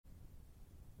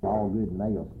All good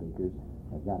male speakers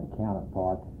have got a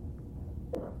counterpart,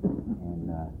 and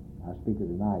our speaker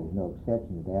tonight is no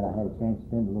exception to that. I had a chance to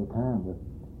spend a little time with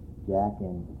Jack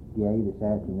and Gay this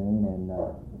afternoon, and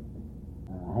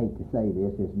I hate to say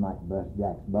this might bust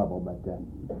Jack's bubble, but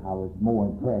I was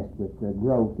more impressed with the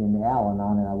growth in the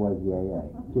Al-Anon than I was the AA.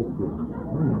 Just kidding.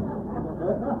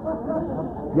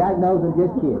 Jack knows I'm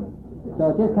just kidding.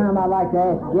 So at this time I'd like to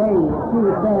ask Gay if she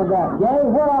would stand up. Gay,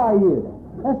 where are you?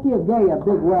 Let's give Gay a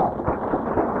big welcome.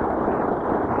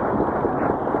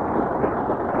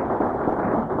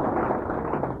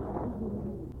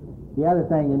 The other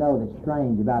thing, that's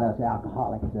strange about us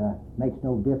alcoholics, makes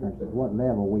no difference at what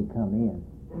level we come in.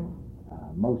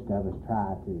 Most of us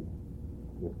try to,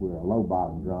 if we're a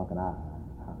low-bottom drunk, and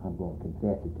I'm going to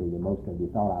confess it to you, most of you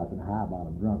thought I was a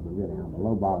high-bottom drunk, but really I'm a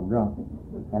low-bottom drunk.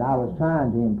 And I was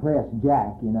trying to impress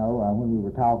Jack, when we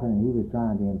were talking, and he was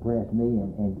trying to impress me,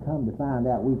 and come to find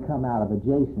out we come out of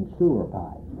adjacent sewer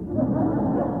pipes.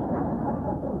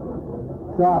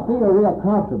 So I feel real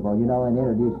comfortable, in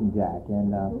introducing Jack.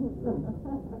 And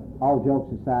all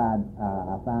jokes aside,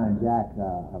 I find Jack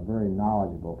a very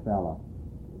knowledgeable fellow,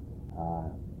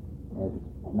 as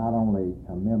not only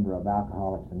a member of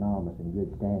Alcoholics Anonymous in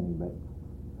good standing, but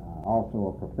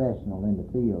also a professional in the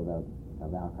field of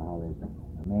alcoholism.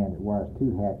 A man that wears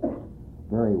two hats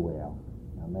very well.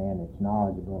 A man that's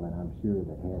knowledgeable, and I'm sure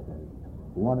that has a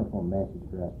wonderful message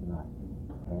for us tonight.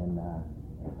 And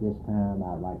at this time,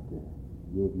 I'd like to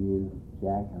give you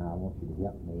Jack, and I want you to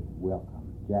help me welcome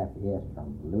Jack S.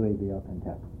 from Louisville,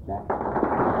 Kentucky. Jack.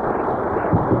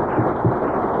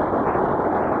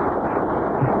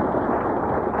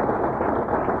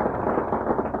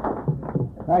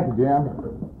 Thank you, Jim.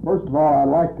 First of all, I'd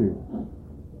like to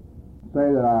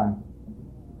say that I'm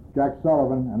Jack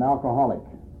Sullivan, an alcoholic.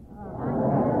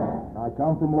 I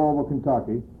come from Louisville,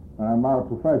 Kentucky, and I'm not a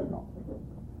professional.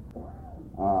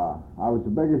 I was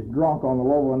the biggest drunk on the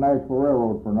Louisville and Nashville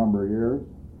Railroad for a number of years.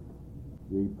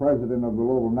 The president of the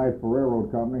Louisville and Nashville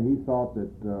Railroad Company, he thought that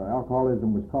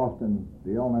alcoholism was costing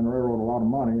the L&N Railroad a lot of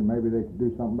money, and maybe they could do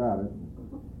something about it.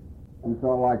 He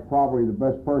felt like probably the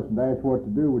best person to ask what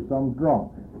to do was some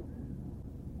drunk.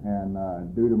 And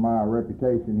due to my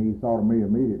reputation, he thought of me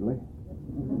immediately.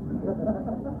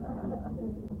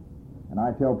 And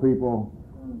I tell people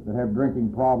that have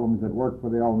drinking problems that work for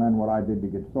the L&N what I did to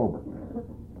get sober.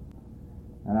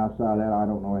 And outside of that, I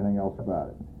don't know anything else about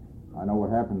it. I know what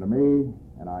happened to me,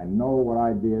 and I know what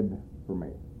I did for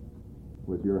me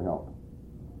with your help.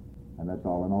 And that's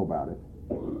all I know about it.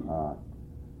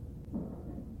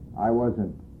 I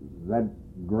wasn't that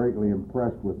greatly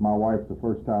impressed with my wife the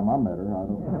first time I met her. I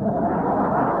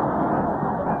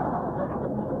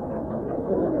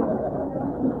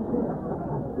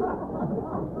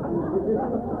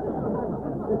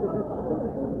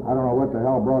don't know what the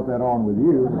hell brought that on with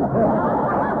you.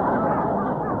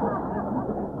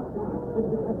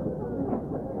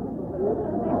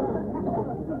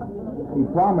 He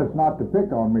promised not to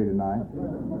pick on me tonight.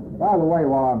 By the way,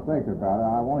 while I'm thinking about it,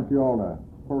 I want you all to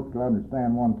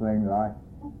understand one thing, that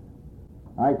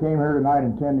I came here tonight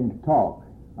intending to talk.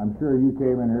 I'm sure you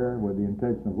came in here with the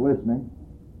intention of listening.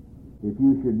 If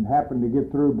you should happen to get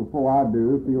through before I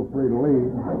do, feel free to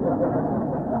leave.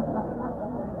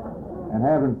 And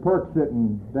having Perk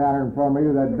sitting down here in front of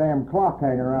me with that damn clock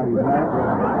hanging around his neck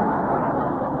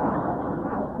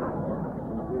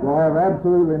will have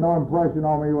absolutely no impression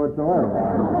on me whatsoever.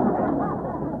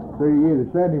 So you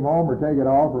either send him home or take it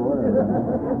off or whatever.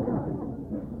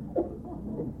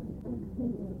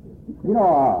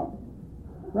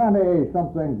 Around AA,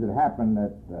 some things that happen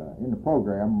that in the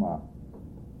program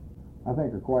I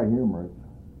think are quite humorous.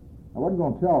 I wasn't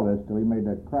going to tell this till he made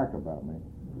that crack about me.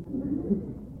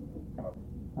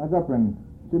 I was up in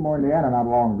Seymour, Indiana not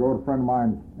long ago at a friend of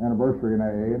mine's anniversary in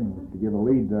AA, and to give a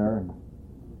lead there. And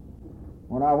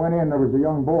when I went in, there was a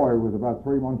young boy with about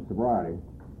 3 months sobriety,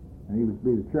 and he was to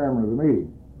be the chairman of the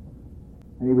meeting.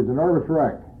 And he was a nervous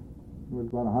wreck. There was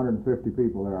about 150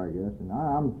 people there, I guess, and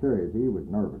I'm serious, he was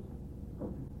nervous.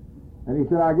 And he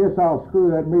said, I guess I'll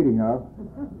screw that meeting up.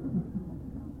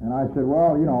 And I said,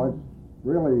 well, it's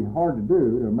really hard to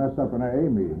do to mess up an AA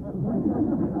meeting.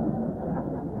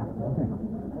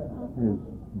 As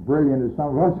brilliant as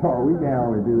some of us are, we can't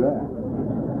hardly do that.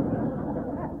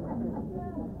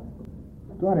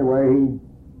 So anyway, he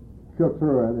shook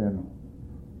through it, and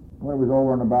when it was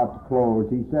over and about to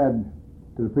close, he said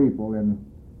to the people,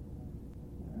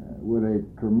 with a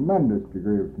tremendous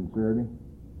degree of sincerity,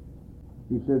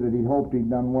 he said that he hoped he'd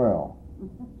done well.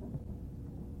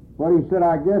 But he said,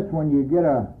 I guess when you get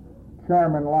a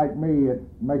chairman like me, it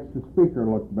makes the speaker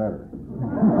look better.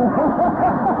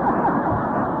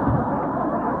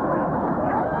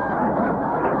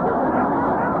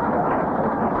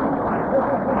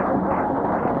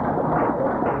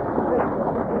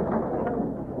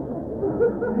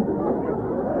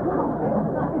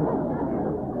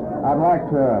 I'd like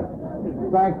to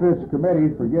thank this committee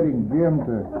for getting Jim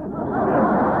to...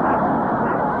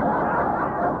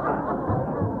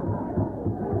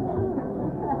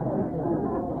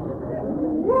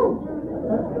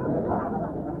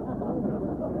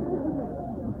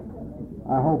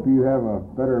 I hope you have a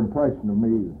better impression of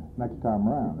me next time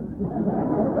around.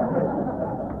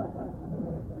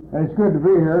 And it's good to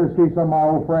be here to see some of my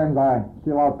old friends. I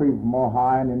see a lot of people from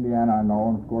Ohio and Indiana I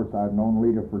know, and of course I've known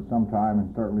Lita for some time and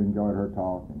certainly enjoyed her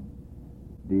talk. And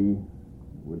Dee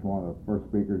was one of the first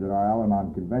speakers at our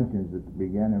Al-Anon conventions that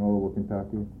began in Louisville,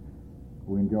 Kentucky.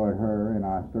 We enjoyed her, and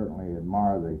I certainly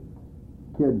admire the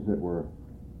kids that were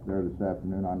there this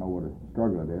afternoon. I know what a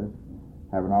struggle it is.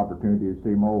 Have an opportunity to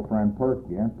see my old friend Perk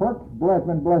again. Perk's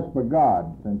been blessed by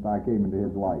God since I came into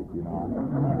his life, you know.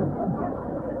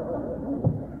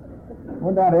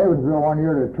 Went down to Evansville one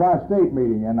year to a tri-state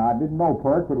meeting, and I didn't know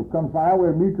Perk, but it come find out we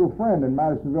had a mutual friend in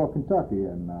Madisonville, Kentucky,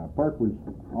 and Perk was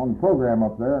on the program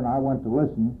up there, and I went to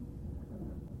listen,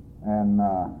 and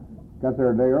got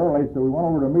there a day early, so we went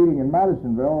over to a meeting in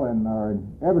Madisonville, in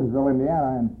Evansville,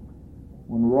 Indiana, and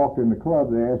when we walked in the club,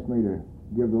 they asked me to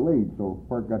give the lead, so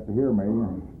Perk got to hear me,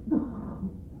 and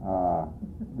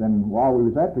then while we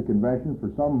was at the convention, for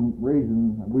some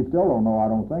reason, we still don't know, I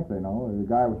don't think they know, the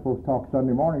guy was supposed to talk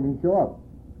Sunday morning didn't show up.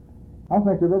 I don't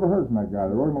think they've ever heard from that guy.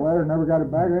 They wrote him a letter, never got it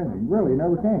back or anything. Really, he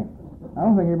never came. I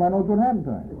don't think anybody knows what happened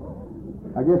to him.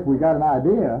 I guess we got an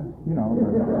idea, you know.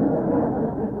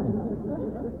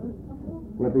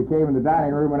 But he came in the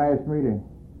dining room and asked me to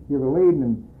give a lead,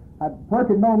 and Perk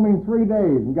had known me in 3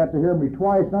 days and got to hear me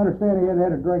twice and understand he had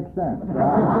had a drink since.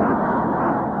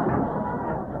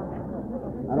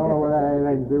 I don't know whether that had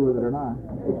anything to do with it or not.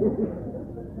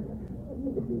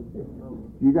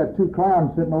 You got two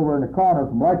clowns sitting over in the corner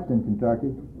from Lexington,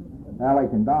 Kentucky,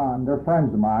 Alec and Don. They're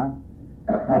friends of mine.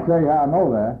 I'll tell you how I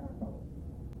know that.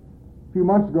 A few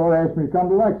months ago, they asked me to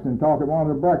come to Lexington and talk at one of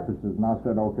their breakfasts, and I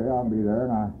said, okay, I'll be there.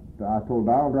 And I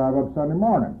told Don I'll drive up Sunday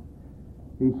morning.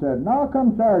 He said, no,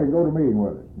 come Saturday and go to a meeting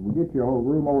with us. We'll get you a whole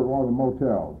room over at one of the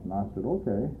motels. And I said,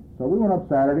 okay. So we went up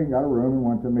Saturday and got a room and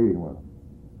went to a meeting with him.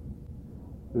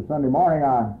 The Sunday morning,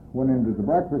 I went into the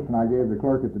breakfast and I gave the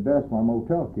clerk at the desk my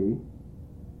motel key.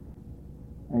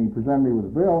 And he presented me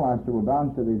with a bill, and I said, well,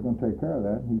 Don said he was going to take care of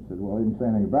that. And he said, well, he didn't say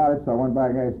anything about it, so I went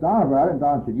back and asked Don about it, and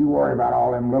Don said, you worry about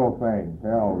all them little things.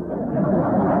 Hell. He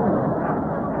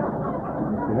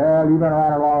said, hell, you've been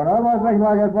around here long enough. I was thinking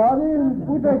like that, Father.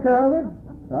 We take care of it.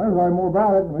 So I didn't know more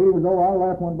about it, and the meeting was over. I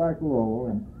left, went back to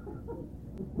Louisville.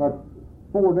 But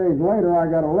 4 days later, I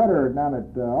got a letter down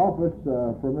at the office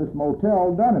from this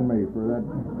motel dunning me for that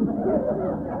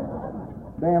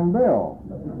damn bill.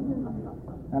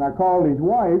 And I called his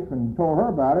wife and told her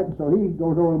about it, and so he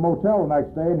goes over to the motel the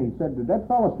next day, and he said, did that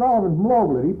fellow Sullivan from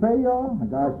Louisville, did he pay y'all?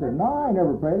 The guy said, no, I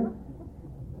never paid it.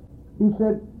 He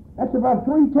said, that's about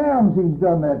 3 towns he's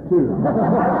done that to.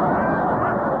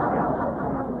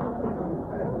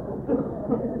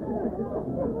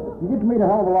 You get to meet a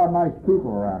hell of a lot of nice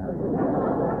people around here.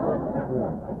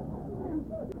 Yeah.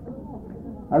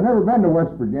 I've never been to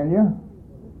West Virginia.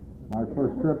 My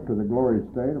first trip to the glorious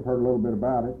state. I've heard a little bit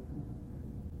about it.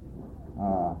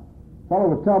 A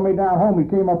fellow was telling me down home he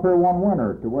came up here one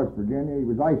winter to West Virginia. He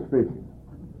was ice fishing.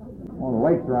 One of the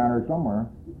lakes around here somewhere.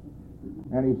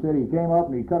 And he said he came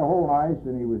up and he cut a hole in ice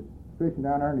and he was fishing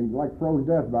down there and he like froze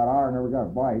to death about an hour and never got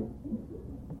a bite.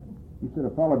 He said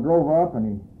a fellow drove up and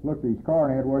he looked at his car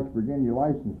and he had West Virginia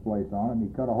license plates on it, and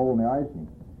he cut a hole in the ice and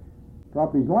he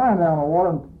dropped his line down in the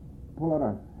water and pulled out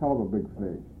a hell of a big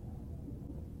fish.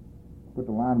 Put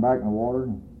the line back in the water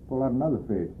and pulled out another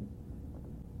fish.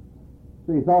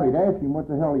 So he thought he'd ask him what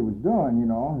the hell he was doing, you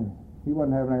know. He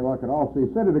wasn't having any luck at all. So he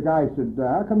said to the guy, he said,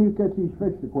 how come you catch these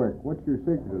fish so quick? What's your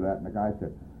secret to that? And the guy said,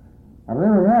 I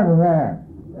remember that.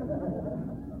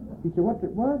 He said, what? He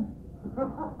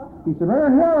said,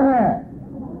 Hand.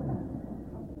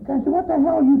 The guy said, what the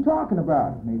hell are you talking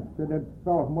about? And he said, that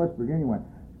fellow from West Virginia went,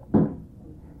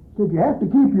 he said, you have to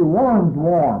keep your worms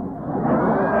warm.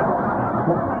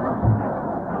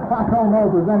 I don't know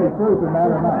if there's any truth in that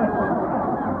or not.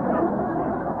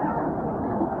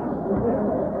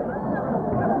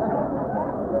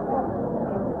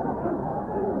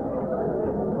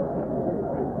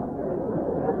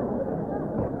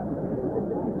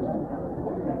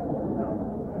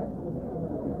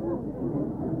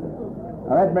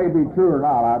 Now, that may be true or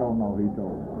not, I don't know, he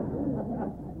told me.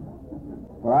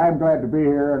 But I am glad to be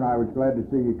here, and I was glad to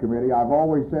see you, committee. I've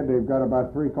always said they've got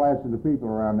about 3 classes of people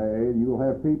around AA. You'll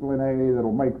have people in AA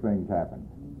that'll make things happen.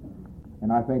 And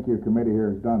I think your committee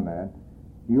here has done that.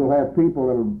 You'll have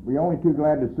people that'll be only too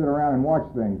glad to sit around and watch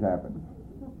things happen.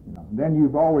 Then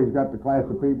you've always got the class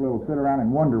of people who will sit around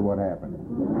and wonder what happened.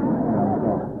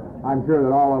 So I'm sure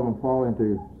that all of them fall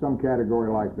into some category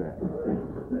like that.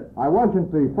 I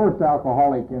wasn't the first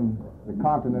alcoholic in the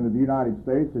continent of the United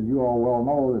States, as you all well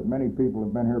know that many people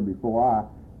have been here before I.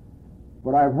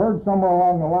 But I've heard somewhere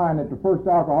along the line that the first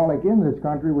alcoholic in this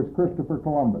country was Christopher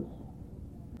Columbus.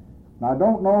 Now, I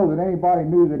don't know that anybody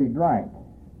knew that he drank,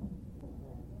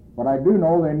 but I do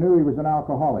know they knew he was an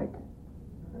alcoholic.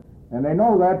 And they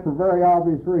know that for very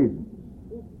obvious reasons.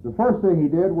 The first thing he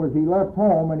did was he left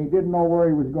home and he didn't know where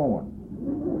he was going.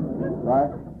 Right?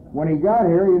 When he got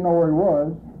here, he didn't know where he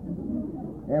was.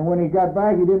 And when he got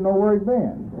back, he didn't know where he'd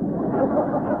been.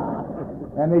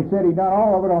 And they said he'd done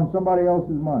all of it on somebody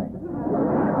else's money.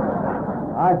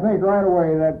 I think right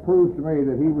away that proves to me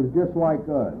that he was just like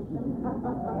us,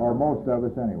 or most of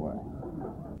us anyway.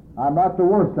 I'm not the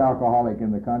worst alcoholic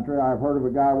in the country. I've heard of a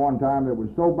guy one time that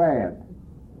was so bad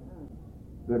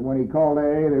that when he called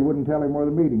AA, they wouldn't tell him where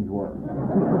the meetings were.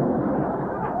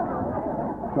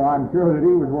 So I'm sure that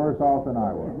he was worse off than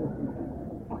I was.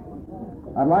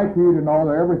 I'd like for you to know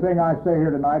that everything I say here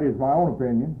tonight is my own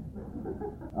opinion.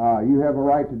 You have a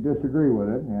right to disagree with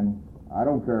it, and I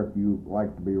don't care if you like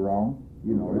to be wrong.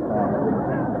 You know, it's all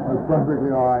right. It's perfectly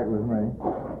all right with me. It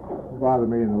doesn't bother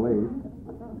me in the least.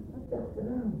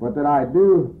 But that I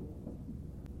do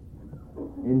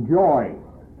enjoy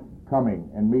coming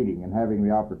and meeting and having the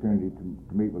opportunity to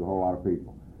meet with a whole lot of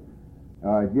people.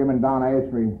 Jim and Donna asked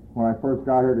me when I first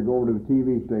got here to go over to the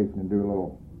TV station and do a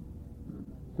little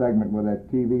segment with that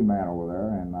TV man over there,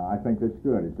 and I think that's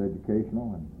good. It's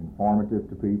educational and informative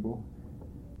to people.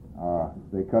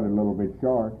 They cut it a little bit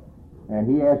short. And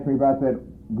he asked me about that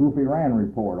Goofy Rand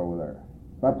report over there,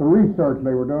 about the research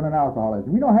they were doing in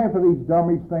alcoholism. You know, half of these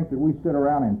dummies think that we sit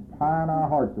around and pine our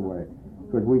hearts away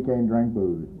because we can't drink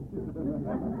booze.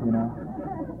 You know?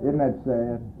 Isn't that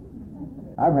sad?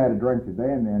 I've had a drink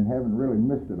today and haven't really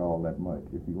missed it all that much,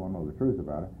 if you want to know the truth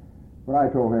about it. But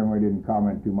I told him we didn't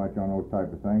comment too much on those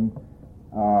type of things.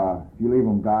 If you leave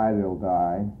them die, they'll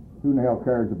die. Who in the hell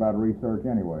cares about research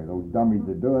anyway? Those dummies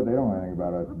that do it, they don't know anything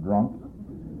about us drunks.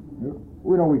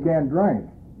 We know we can't drink.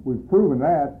 We've proven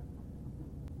that.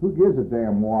 Who gives a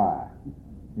damn why?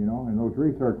 You know, and those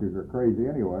researchers are crazy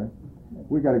anyway.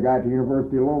 We got a guy at the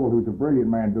University of Louisville who's a brilliant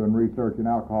man doing research in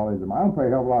alcoholism. I don't pay a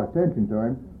hell of a lot of attention to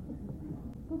him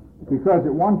because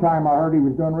at one time I heard he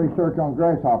was doing research on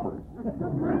grasshoppers.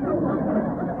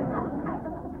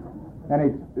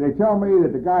 And they tell me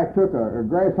that the guy took a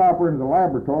grasshopper into the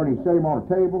laboratory and he set him on a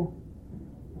table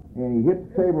and he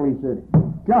hit the table and he said,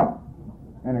 "Jump!"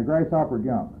 And the grasshopper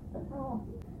jumped.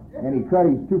 And he cut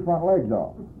his two front legs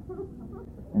off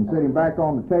and set him back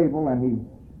on the table, and he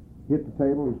hit the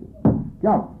table and said,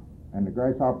 "Jump!" And the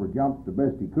grasshopper jumped the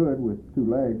best he could with two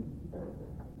legs.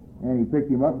 And he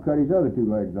picked him up and cut his other two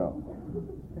legs off.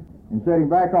 And set him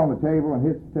back on the table and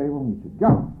hit the table, and he said,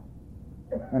 "Jump!"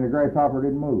 And the grasshopper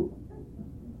didn't move.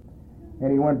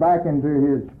 And he went back into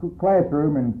his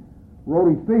classroom and wrote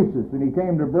his thesis, and he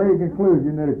came to the very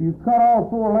conclusion that if you cut all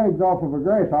four legs off of a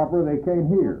grasshopper, they came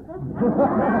here.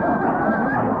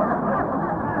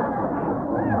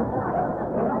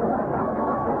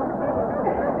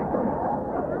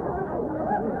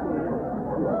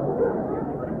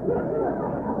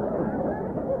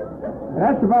 And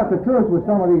that's about the truth with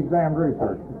some of these damned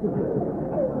researchers.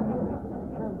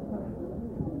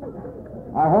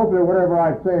 I hope that whatever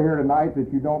I say here tonight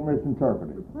that you don't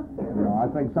misinterpret it. You know,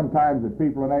 I think sometimes that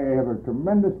people in AA have a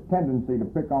tremendous tendency to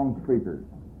pick on speakers.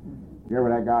 You hear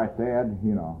what that guy said?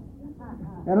 You know.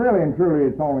 And really and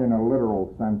truly, it's only in a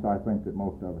literal sense, I think, that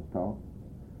most of us talk.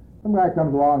 Some guy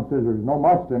comes along and says there's no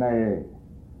must in AA.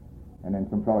 And then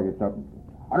some fellow gets up and says,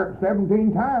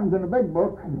 117 times in the big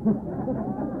book. You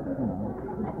know.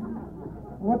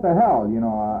 What the hell, you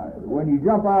know, when you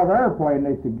jump out of an airplane,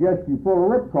 they suggest you pull a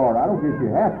ripcord. I don't guess you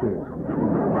have to.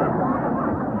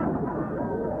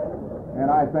 And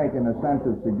I think in the sense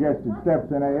of suggested steps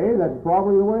in AA, that's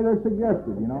probably the way they're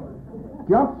suggested, you know.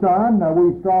 Jump, son,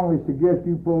 we strongly suggest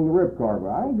you pull the ripcord.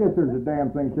 But I don't guess there's a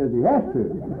damn thing that says he has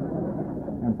to.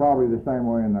 And probably the same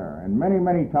way in there. And many,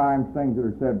 many times things that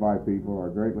are said by people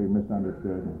are greatly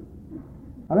misunderstood.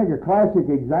 I think a classic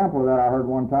example of that I heard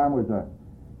one time was a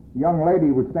young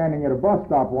lady was standing at a bus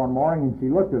stop one morning, and she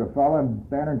looked at a fella and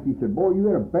she said, "Boy, you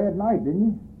had a bad night,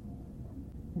 didn't you?"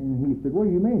 And he said, "What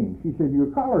do you mean?" She said, "Your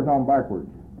collar's on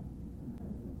backwards."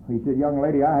 He said, "Young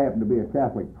lady, I happen to be a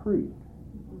Catholic priest."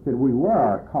 He said, "We wear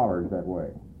our collars that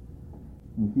way."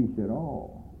 And she said,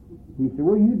 "Oh." He said,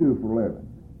 "What do you do for a living?"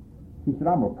 She said,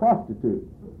 "I'm a prostitute."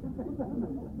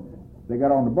 They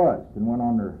got on the bus and went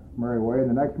on their merry way, and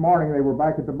the next morning they were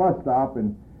back at the bus stop,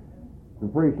 and The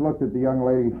priest looked at the young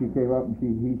lady. She came up and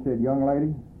he said, "Young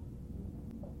lady,"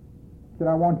 he said,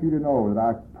 "I want you to know that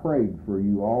I prayed for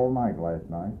you all night last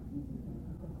night."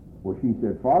 Well, she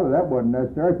said, "Father, that wasn't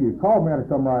necessary. If you called me, I'd have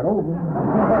come right over."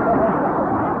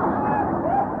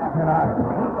 And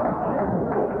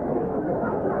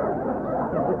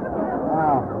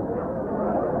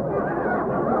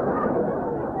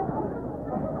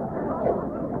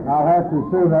I'll have to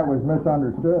assume that was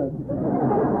misunderstood.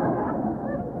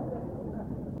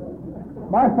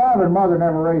 My father and mother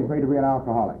never raised me to be an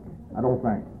alcoholic, I don't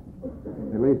think.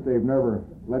 At least they've never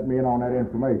let me in on that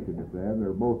information, if they have.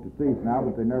 They're both deceased now,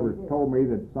 but they never told me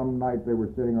that some night they were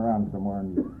sitting around somewhere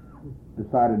and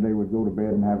decided they would go to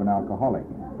bed and have an alcoholic.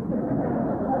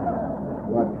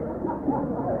 But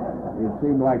it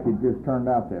seemed like it just turned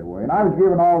out that way. And I was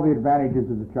given all the advantages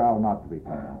as a child not to be.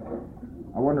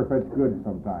 I wonder if that's good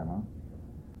sometime, huh?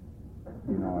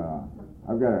 You know,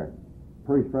 I've got a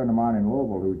priest friend of mine in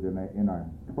Louisville who's in a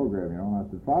program, you know, and I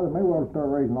said, "Father, maybe we ought to start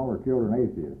raising all our children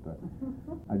atheists."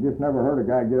 I just never heard a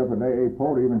guy get up at an AA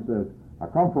podium and says, "I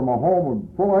come from a home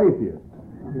full of atheists."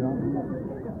 You know,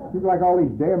 seems like all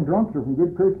these damn drunks are from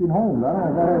good Christian homes. I don't know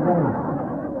if that has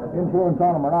any influence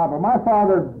on them or not, but my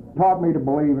father taught me to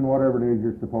believe in whatever it is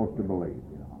you're supposed to believe.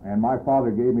 You know? And my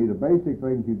father gave me the basic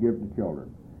things you give to children.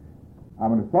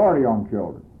 I'm an authority on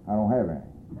children. I don't have any.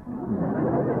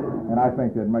 And I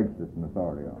think that makes us an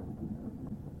authority on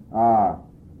them.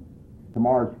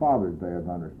 Tomorrow's Father's Day, as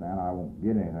I understand. I won't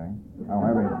get anything. I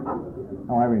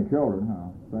don't have any children, I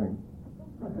don't think.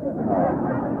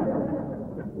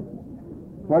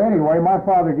 But anyway, my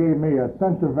father gave me a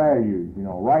sense of values, you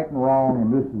know, right and wrong,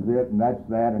 and this is it, and that's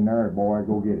that, and there, boy,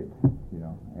 go get it, you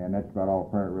know. And that's about all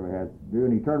a parent really has to do.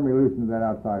 And he turned me loose into that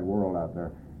outside world out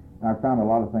there. And I found a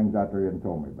lot of things out there he hadn't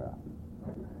told me about.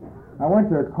 I went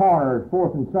to a corner at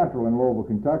 4th and Central in Louisville,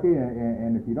 Kentucky,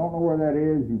 and if you don't know where that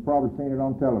is, you've probably seen it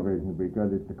on television,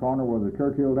 because it's the corner where the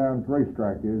Churchill Downs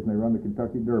racetrack is, and they run the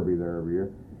Kentucky Derby there every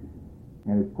year.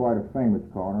 And it's quite a famous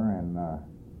corner, and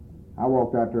I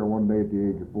walked out there one day at the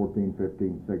age of 14,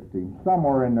 15, 16,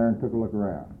 somewhere in there, and took a look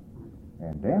around.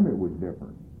 And damn, it was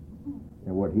different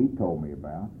than what he told me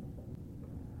about.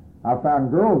 I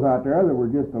found girls out there that were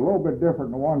just a little bit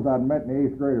different than the ones I'd met in the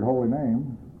 8th grade at Holy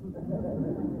Name.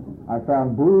 I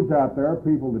found broods out there,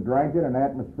 people that drank it, an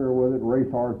atmosphere with it,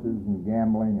 racehorses and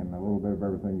gambling and a little bit of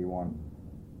everything you want to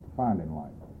find in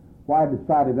life. Why I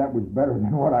decided that was better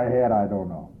than what I had, I don't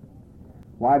know.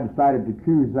 Why I decided to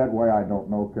choose that way, I don't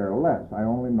know, care less. I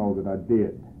only know that I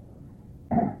did.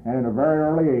 And at a very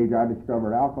early age, I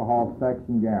discovered alcohol, sex,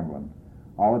 and gambling.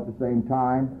 All at the same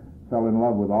time, fell in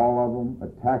love with all of them,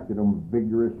 attacked them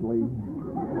vigorously.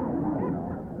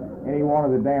 Any one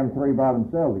of the damn three by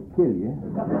themselves would kill you.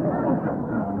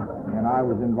 And I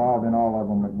was involved in all of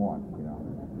them at once, you know,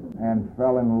 and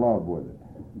fell in love with it.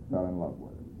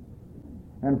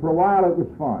 And for a while it was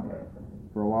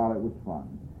fun.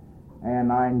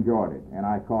 And I enjoyed it. And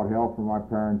I caught hell from my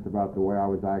parents about the way I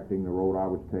was acting, the road I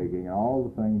was taking, and all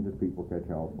the things that people catch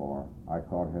hell for, I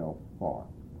caught hell for.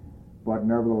 But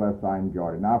nevertheless, I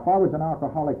enjoyed it. Now, if I was an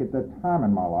alcoholic at that time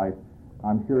in my life,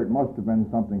 I'm sure it must have been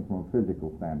something from a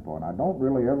physical standpoint. I don't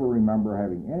really ever remember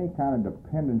having any kind of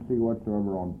dependency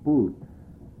whatsoever on food.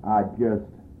 I just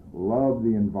loved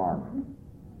the environment,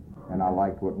 and I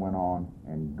liked what went on,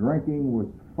 and drinking was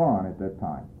fun at that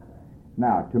time.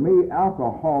 Now, to me,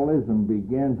 alcoholism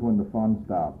begins when the fun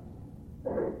stops.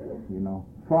 You know,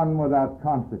 fun without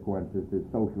consequences is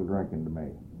social drinking to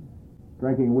me.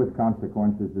 Drinking with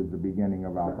consequences is the beginning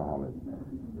of alcoholism.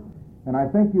 And I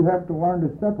think you have to learn to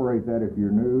separate that if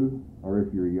you're new or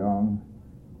if you're young.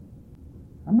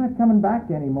 I'm not coming back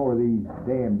to any more of these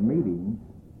damned meetings.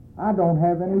 I don't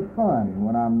have any fun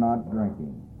when I'm not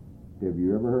drinking. Have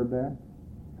you ever heard that?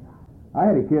 I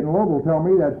had a kid in Louisville tell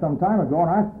me that some time ago,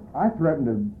 and I threatened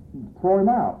to throw him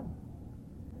out.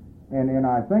 And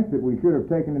I think that we should have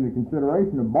taken into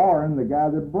consideration of barring the guy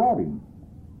that brought him.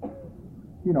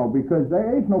 You know, because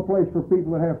there is no place for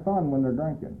people that have fun when they're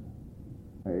drinking.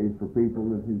 It's for people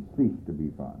that have ceased to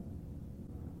be fun.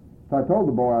 So I told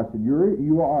the boy, I said,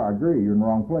 I agree, you're in the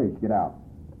wrong place, get out.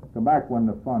 Come back when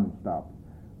the fun stops.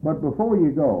 But before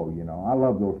you go, you know, I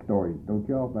love those stories, don't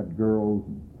y'all, about girls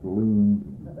and saloons,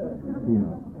 you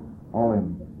know, all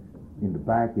in the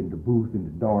back, in the booth, in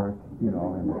the dark, you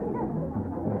know, and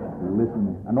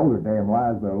listen. I know they're damn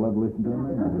lies, but I love listening to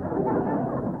them.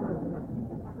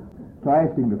 So I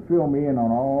asked him to fill me in on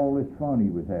all this fun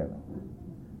he was having.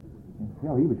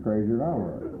 Hell, he was crazier than I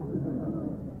was.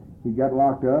 He got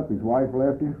locked up, his wife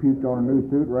left him, puked on a new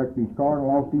suit, wrecked his car, and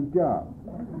lost his job.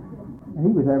 And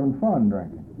he was having fun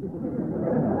drinking.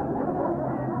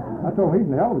 I told him he's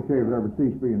in hell of a shape if it ever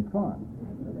ceased being fun.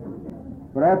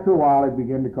 But after a while, it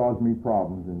began to cause me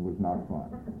problems and was not fun.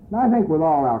 Now, I think with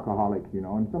all alcoholics,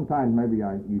 and sometimes maybe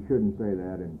you shouldn't say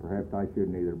that, and perhaps I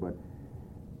shouldn't either, but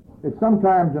it's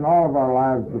sometimes in all of our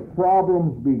lives the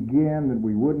problems begin that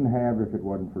we wouldn't have if it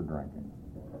wasn't for drinking.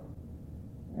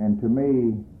 And to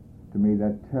me,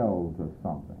 that tells us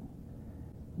something.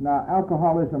 Now,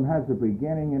 alcoholism has a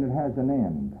beginning and it has an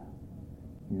end.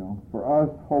 For us,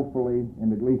 hopefully,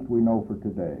 and at least we know for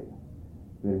today,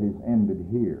 that it has ended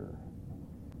here.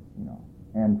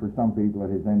 And for some people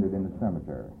it has ended in the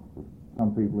cemetery. For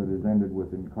some people it has ended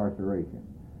with incarceration.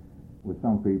 With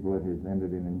some people it has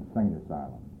ended in insane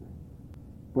asylums.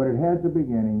 But it has a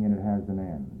beginning and it has an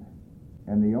end.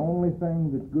 And the only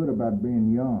thing that's good about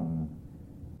being young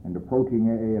and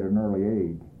approaching AA at an early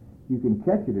age, you can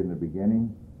catch it in the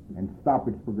beginning and stop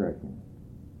its progression.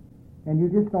 And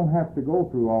you just don't have to go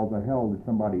through all the hell that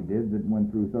somebody did that went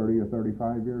through 30 or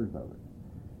 35 years of it.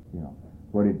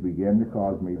 But it began to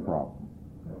cause me problems.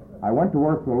 I went to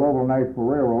work for the Louisville Nashville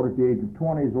Railroad at the age of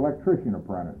 20 as electrician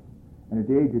apprentice. And at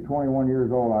the age of 21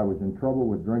 years old, I was in trouble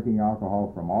with drinking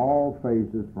alcohol from all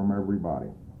phases, from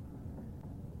everybody.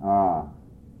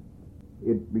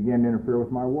 It began to interfere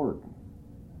with my work.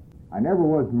 I never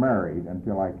was married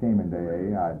until I came into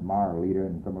AA. I admire Lita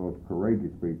and some of those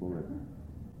courageous people that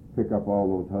pick up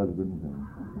all those husbands and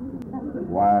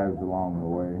wives along the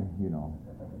way,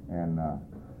 And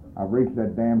I've reached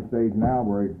that damn stage now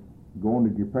where going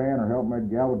to Japan or helping that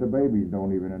gal with the babies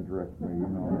don't even interest me,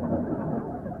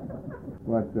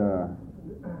 But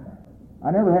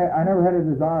I never had a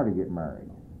desire to get married.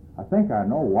 I think I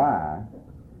know why.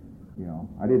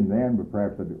 I didn't then, but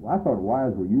perhaps I do. I thought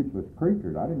wives were useless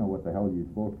creatures. I didn't know what the hell you were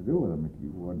supposed to do with them if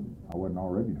I wasn't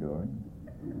already doing.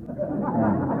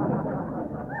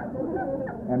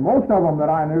 And most of them that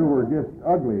I knew were just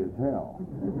ugly as hell.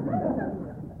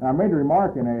 And I made a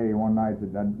remark in AA one night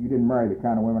that you didn't marry the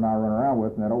kind of women I run around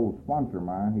with, and that old sponsor of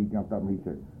mine, he jumped up and he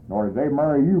said, "Nor did they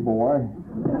marry you, boy."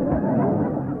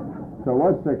 So it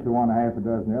was 6 to 1, half a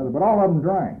dozen the other, but all of them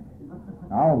drank.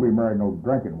 Now, I won't be married to no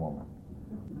drinking woman.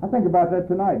 I think about that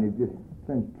tonight, and it just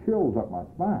sends chills up my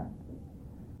spine.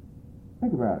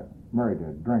 Think about it, married to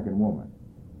a drinking woman.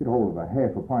 Get a hold of a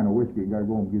half a pint of whiskey and got to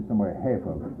go home and give somebody half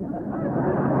of it.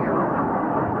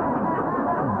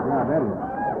 God,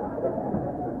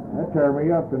 that tear me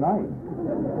up tonight.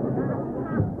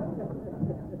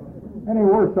 And they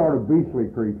were sort of beastly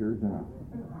creatures,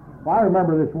 Well, I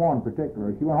remember this one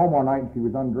particular. She went home one night and she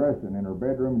was undressing in her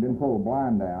bedroom and didn't pull the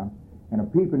blind down, and a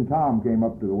peeping Tom came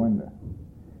up to the window.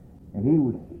 And he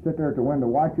was sitting there at the window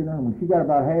watching her, and when she got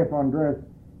about half undressed,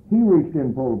 he reached in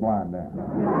and pulled the blind down.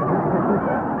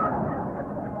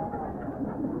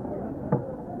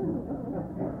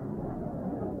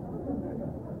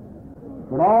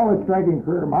 But all this drinking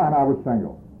career of mine, I was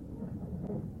single.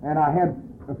 And I had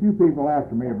a few people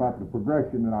after me about the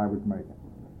progression that I was making.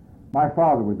 My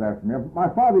father was after me. My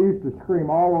father used to scream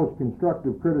all those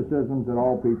constructive criticisms that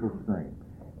all people scream.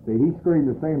 See, he screamed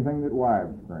the same thing that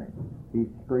wives scream. He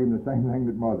screamed the same thing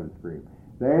that mothers scream.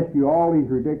 They ask you all these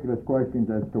ridiculous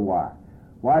questions as to why.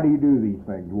 Why do you do these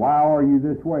things? Why are you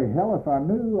this way? Hell, if I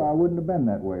knew, I wouldn't have been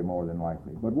that way more than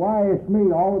likely. But why ask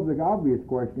me all of the obvious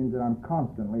questions that I'm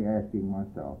constantly asking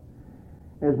myself?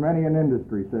 As many in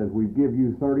industry says, we give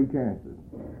you 30 chances.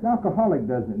 An alcoholic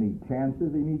doesn't need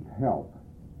chances, he needs help.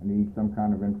 And he needs some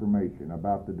kind of information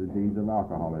about the disease of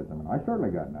alcoholism. And I certainly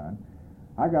got none.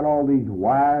 I got all these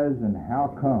whys and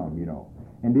how come,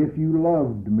 And if you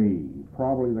loved me,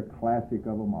 probably the classic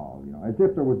of them all, as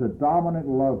if there was a dominant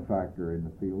love factor in the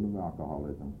field of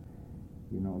alcoholism.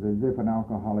 As if an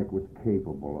alcoholic was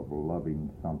capable of loving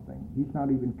something. He's not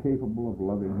even capable of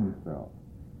loving himself.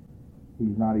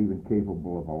 He's not even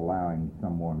capable of allowing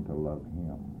someone to love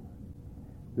him.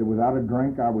 That without a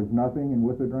drink I was nothing, and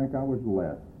with a drink I was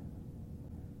less.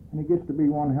 And it gets to be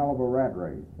one hell of a rat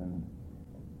race, and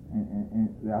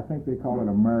I think they call it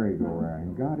a merry-go-round.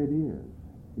 And God, it is.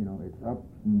 It's ups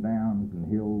and downs and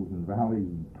hills and valleys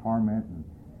and torment.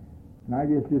 And I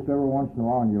guess just every once in a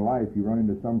while in your life you run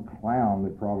into some clown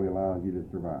that probably allows you to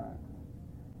survive.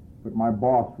 But my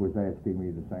boss was asking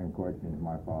me the same questions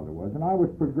my father was, and I was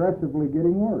progressively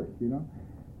getting worse,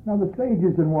 Now, the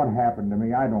stages in what happened to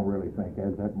me, I don't really think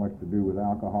has that much to do with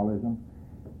alcoholism.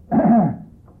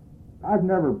 I've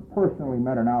never personally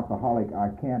met an alcoholic I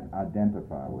can't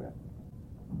identify with.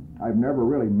 I've never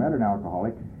really met an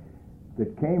alcoholic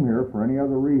that came here for any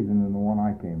other reason than the one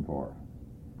I came for.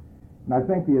 And I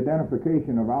think the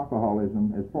identification of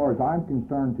alcoholism, as far as I'm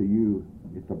concerned to you,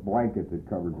 it's a blanket that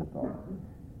covers us all.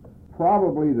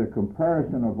 probably the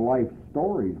comparison of life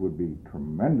stories would be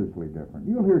tremendously different.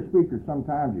 You'll hear speakers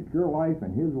sometimes that your life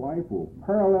and his life will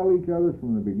parallel each other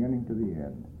from the beginning to the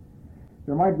end.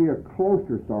 There might be a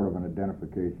closer sort of an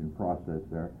identification process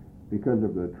there because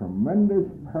of the tremendous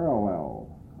parallel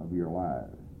of your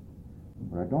lives.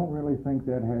 But I don't really think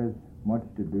that has much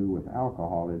to do with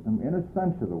alcoholism in a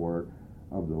sense of the word,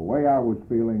 of the way I was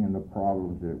feeling and the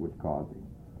problems that it was causing.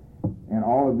 And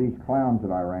all of these clowns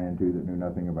that I ran into that knew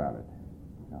nothing about it.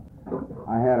 Now,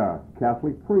 I had a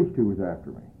Catholic priest who was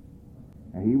after me,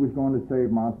 and he was going to save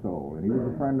my soul, and he was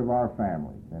a friend of our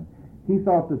family's, and he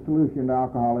thought the solution to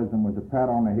alcoholism was a pat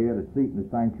on the head, a seat in the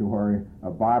sanctuary,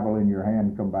 a Bible in your hand,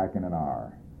 and come back in an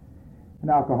hour. And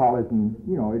alcoholism,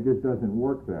 it just doesn't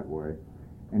work that way.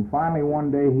 And finally one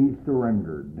day he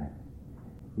surrendered,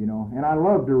 and I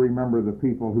love to remember the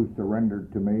people who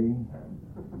surrendered to me,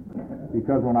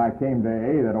 because when I came to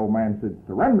AA, that old man said,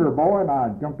 "Surrender, boy," and I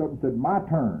jumped up and said, "My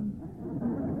turn."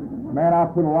 Man, I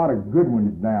put a lot of good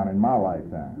ones down in my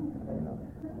lifetime.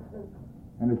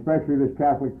 And especially this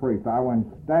Catholic priest. I went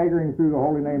staggering through the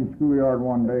Holy Name schoolyard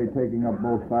one day, taking up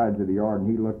both sides of the yard, and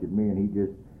he looked at me and he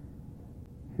just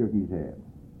shook his head.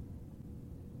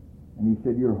 And he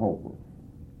said, "You're hopeless.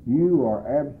 You are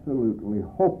absolutely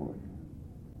hopeless."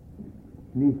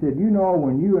 And he said,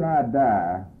 "When you and I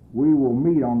die, we will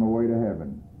meet on the way to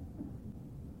heaven."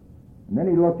 And then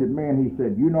he looked at me and he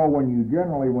said,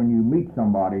 when you meet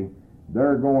somebody,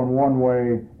 they're going one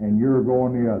way and you're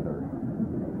going the other."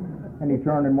 And he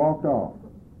turned and walked off.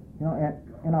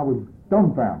 And I was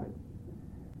dumbfounded.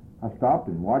 I stopped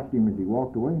and watched him as he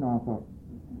walked away, and I thought,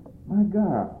 my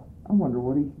God, I wonder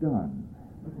what he's done.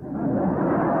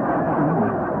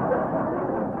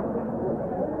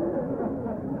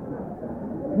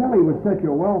 Hell, he was such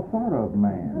a well thought of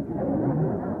man.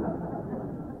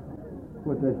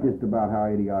 But that's just about how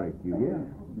idiotic you get,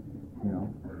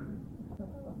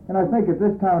 And I think at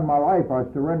this time in my life, I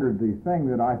surrendered the thing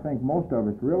that I think most of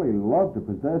us really love to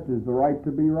possess, is the right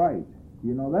to be right.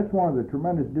 That's one of the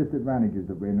tremendous disadvantages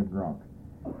of being a drunk.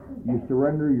 You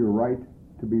surrender your right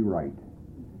to be right.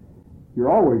 You're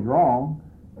always wrong,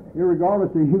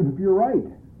 irregardless of even if you're right,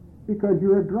 because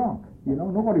you're a drunk.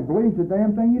 Nobody believes the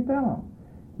damn thing you tell them.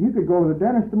 You could go to the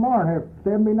dentist tomorrow and have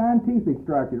 79 teeth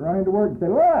extracted, run into work and say,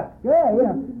 "Look, yeah."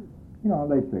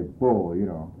 They'd say, "Bull,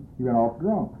 you've been off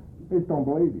drunk." They just don't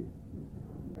believe you.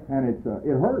 And it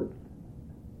hurts.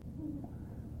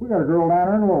 We got a girl down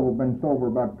there in Louisville, been sober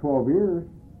about 12 years,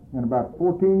 and about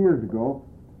 14 years ago,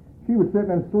 she was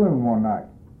sitting in a saloon one night,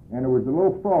 and there was a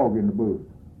little frog in the booth.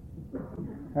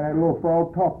 And that little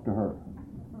frog talked to her.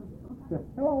 She said,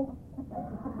 "Hello."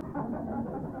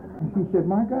 And she said,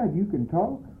 "My God, you can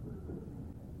talk?"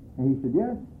 And he said,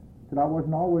 "Yes." He said, "I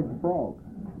wasn't always a frog."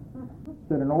 He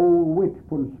said, "An old witch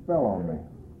put a spell on me."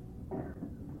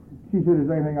 She said, "Is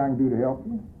there anything I can do to help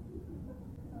you?"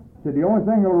 He said, "The only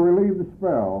thing that will relieve the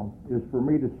spell is for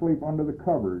me to sleep under the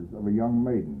covers of a young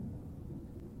maiden."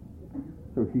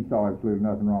 So she saw absolutely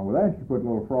nothing wrong with that. She put the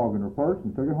little frog in her purse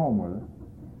and took it home with her.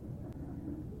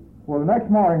 Well, the next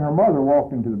morning her mother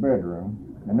walked into the bedroom,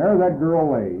 and there that girl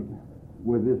laid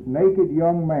with this naked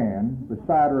young man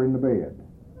beside her in the bed.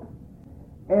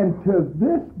 And to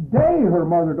this day her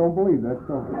mother don't believe that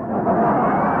story.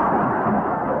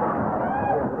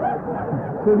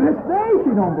 To this day, she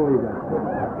don't believe that.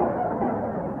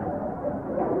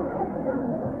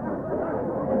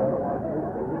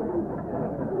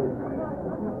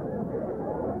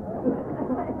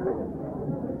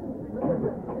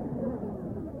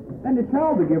 And it's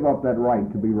hard to give up that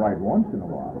right to be right once in a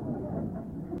while.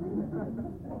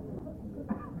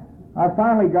 I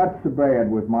finally got so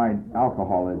bad with my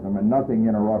alcoholism, and nothing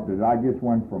interrupted it. I just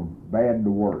went from bad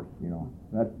to worse.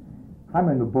 I'm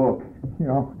in the book.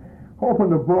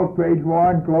 Open the book, page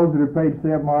 1, close it at page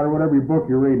 7, or whatever book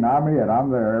you're reading. I'm it.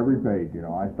 I'm there every page.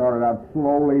 I started out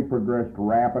slowly, progressed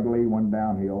rapidly, went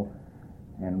downhill,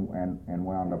 and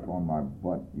wound up on my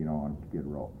butt, on Skid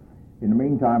Row. In the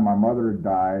meantime, my mother had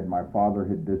died. My father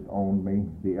had disowned me.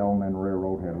 The L&N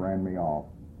Railroad had ran me off.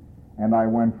 And I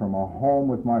went from a home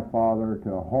with my father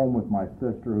to a home with my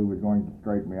sister, who was going to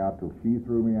straighten me out till she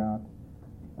threw me out.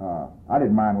 I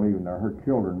didn't mind leaving there. Her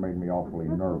children made me awfully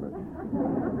nervous.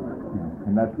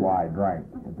 And that's why I drank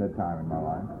at that time in my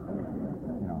life.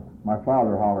 My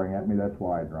father hollering at me, that's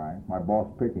why I drank. My boss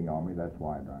picking on me, that's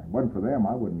why I drank. If it wasn't for them,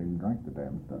 I wouldn't even drink the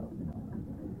damn stuff.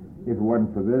 If it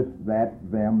wasn't for this, that,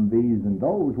 them, these, and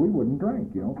those, we wouldn't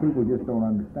drink. People just don't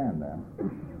understand that.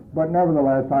 But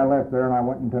nevertheless, I left there and I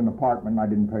went into an apartment and I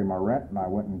didn't pay my rent, and I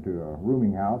went into a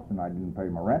rooming house and I didn't pay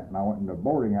my rent, and I went into a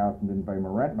boarding house and didn't pay my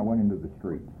rent, and I went into the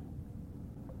streets.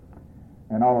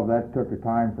 And all of that took a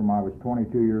time from I was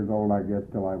 22 years old, I guess,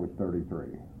 till I was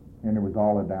 33. And it was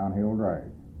all a downhill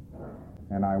drag.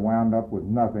 And I wound up with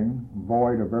nothing,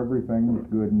 void of everything that's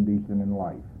good and decent in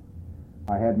life.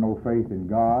 I had no faith in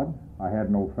God, I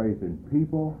had no faith in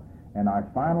people, and I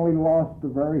finally lost the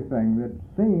very thing that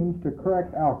seems to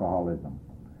correct alcoholism.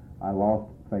 I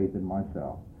lost faith in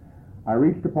myself. I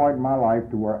reached a point in my life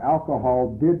to where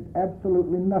alcohol did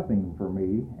absolutely nothing for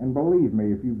me, and believe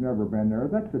me, if you've never been there,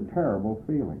 that's a terrible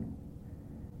feeling.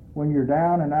 When you're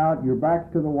down and out, your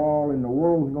back's to the wall, and the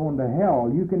world's going to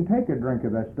hell, you can take a drink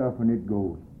of that stuff and it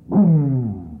goes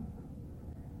boom.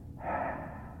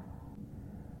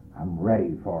 I'm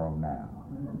ready for them now.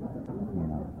 You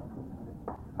know,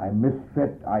 I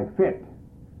misfit, I fit.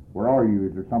 Where are you?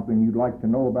 Is there something you'd like to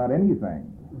know about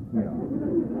anything? You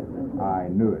know, I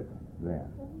knew it then.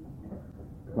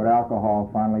 But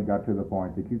alcohol finally got to the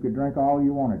point that you could drink all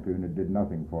you wanted to and it did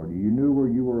nothing for you. You knew where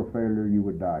you were a failure, you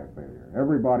would die a failure.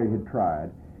 Everybody had tried.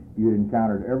 You'd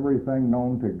encountered everything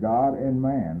known to God and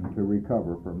man to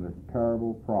recover from this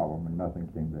terrible problem, and nothing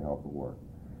seemed to help it work.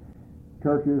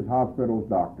 Churches, hospitals,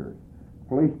 doctors,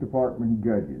 police department,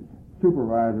 judges,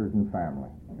 supervisors, and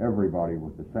family. Everybody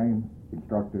with the same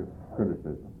constructive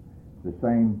criticism, the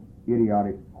same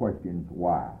idiotic questions,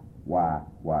 why?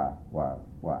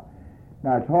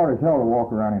 Now, it's hard as hell to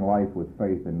walk around in life with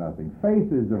faith in nothing.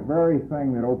 Faith is the very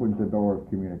thing that opens the door of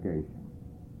communication.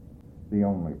 The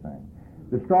only thing.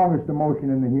 The strongest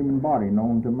emotion in the human body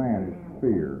known to man is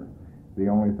fear. The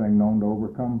only thing known to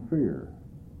overcome fear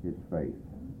is faith.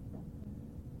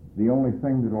 The only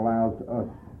thing that allows us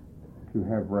to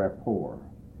have rapport,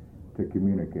 to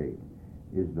communicate,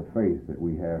 is the faith that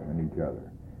we have in each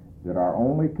other. That our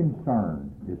only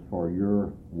concern is for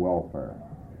your welfare.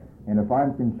 And if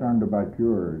I'm concerned about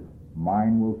yours,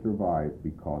 mine will survive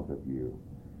because of you.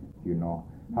 You know,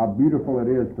 how beautiful it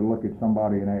is to look at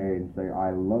somebody in AA and say, I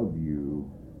love you,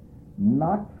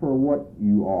 not for what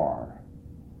you are,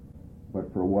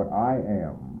 but for what I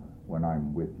am when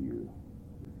I'm with you.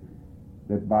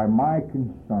 That by my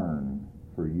concern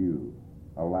for you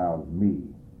allows me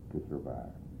to survive.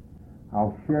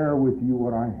 I'll share with you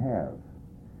what I have,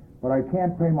 but I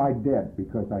can't pay my debt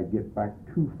because I get back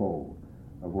twofold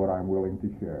of what I'm willing to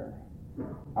share.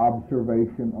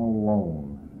 Observation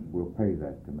alone will pay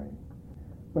that to me.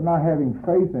 But not having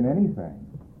faith in anything,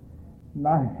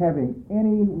 not having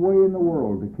any way in the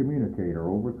world to communicate or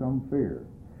overcome fear,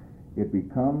 it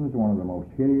becomes one of the most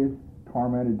hideous,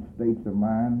 tormented states of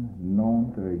mind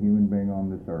known to a human being on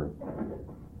this earth.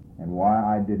 And why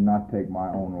I did not take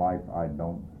my own life, I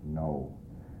don't know.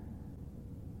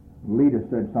 Lita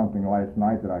said something last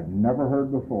night that I'd never heard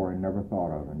before and never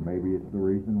thought of, and maybe it's the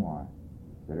reason why.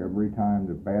 That every time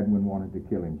the bad one wanted to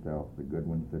kill himself, the good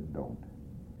one said don't.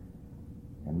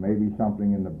 And maybe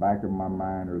something in the back of my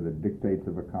mind or the dictates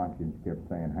of a conscience kept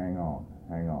saying, hang on.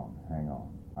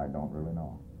 I don't really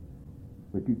know.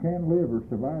 But you can't live or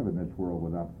survive in this world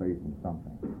without faith in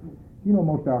something. You know,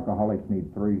 most alcoholics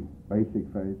need three basic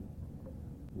faiths.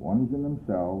 One's in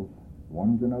themselves,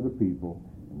 one's in other people,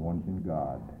 and one's in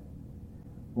God.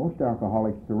 Most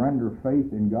alcoholics surrender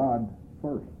faith in God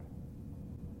first.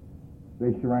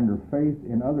 They surrender faith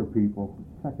in other people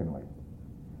secondly.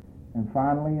 And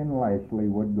finally and lastly,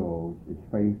 what goes is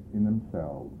faith in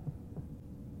themselves.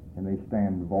 And they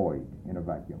stand void in a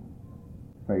vacuum.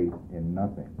 Faith in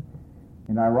nothing.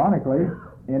 And ironically,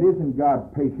 and isn't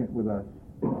God patient with us?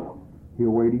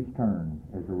 He'll wait his turn,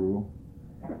 as a rule.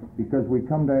 Because we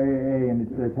come to AA and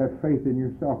it says, have faith in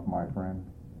yourself, my friend.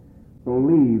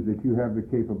 Believe that you have the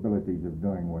capabilities of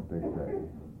doing what they say.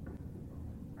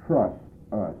 Trust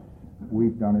us.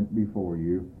 We've done it before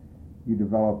you. You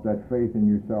develop that faith in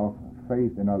yourself,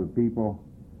 faith in other people,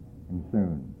 and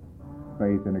soon,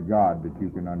 faith in a God that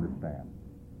you can understand.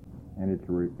 And it's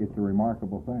a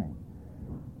remarkable thing.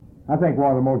 I think one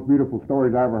of the most beautiful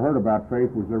stories I ever heard about faith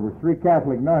was there were three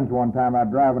Catholic nuns one time out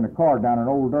driving a car down an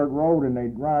old dirt road, and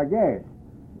they'd run out of gas.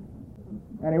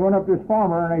 And he went up to this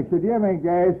farmer, and they said, do you have any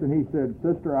gas? And he said,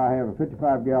 sister, I have a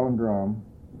 55-gallon drum.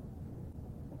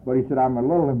 But he said, I'm a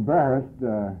little embarrassed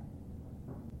to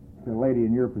a lady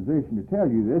in your position to tell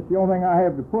you this. The only thing I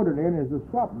have to put it in is a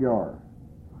slop jar.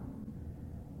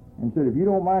 And said, if you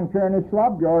don't mind carrying this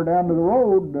slop jar down to the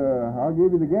road, I'll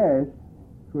give you the gas.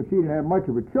 So she didn't have much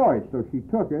of a choice, so she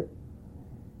took it.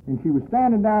 And she was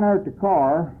standing down there at the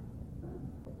car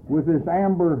with this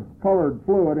amber-colored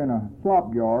fluid in a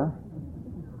slop jar,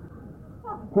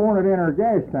 pouring it in her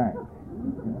gas tank.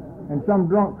 And some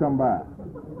drunk come by.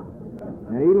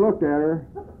 And he looked at her.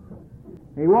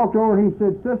 He walked over and he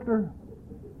said, sister,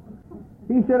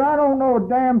 he said, I don't know a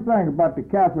damn thing about the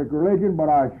Catholic religion, but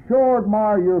I sure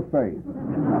admire your faith.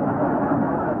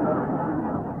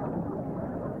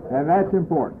 And that's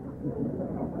important.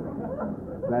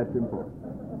 That's important.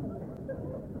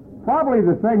 Probably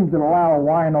the things that allow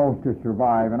winos to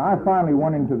survive, and I finally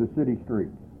went into the city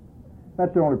streets.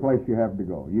 That's the only place you have to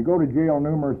go. You go to jail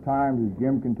numerous times, as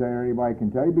Jim can tell you, anybody can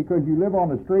tell you, because you live on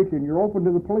the streets and you're open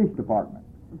to the police department.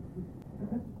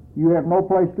 You have no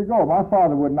place to go. My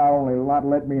father would not only not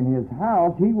let me in his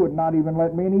house, he would not even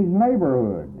let me in his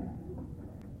neighborhood.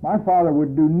 My father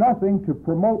would do nothing to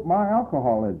promote my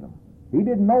alcoholism. He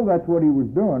didn't know that's what he was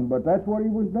doing, but that's what he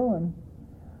was doing.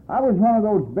 I was one of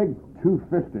those big,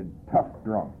 two-fisted, tough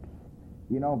drunks.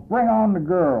 You know, bring on the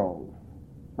girls.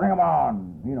 Bring them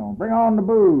on. You know, bring on the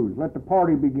booze. Let the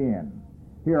party begin.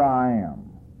 Here I am.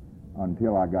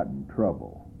 Until I got in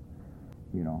trouble.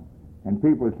 You know. And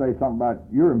people would say something about,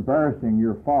 you're embarrassing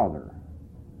your father.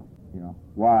 You know,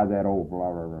 why that old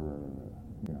blah, blah, blah, blah,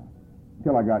 blah. You know.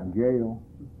 Until I got in jail.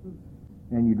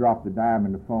 And you drop the dime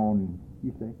in the phone and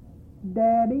you say,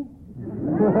 Daddy?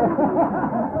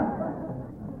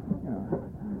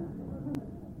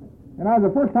 And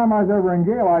the first time I was ever in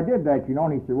jail, I did that, you know,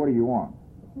 and he said, what do you want?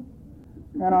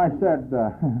 And I said,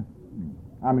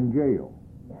 I'm in jail.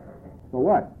 So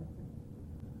what?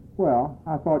 Well,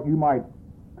 I thought you might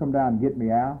come down and get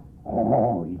me out.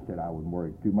 Oh, he said, I wouldn't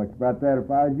worry too much about that if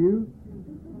I was you.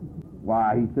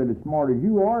 Why, he said, as smart as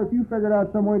you are, if you figured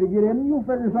out some way to get in, you'll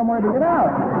figure some way to get out.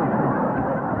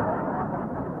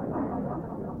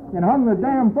 And hung the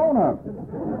damn phone up.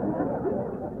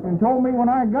 And told me when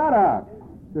I got out,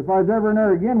 if I was ever in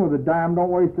there again with a dime, don't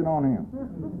waste it on him.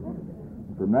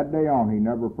 From that day on, he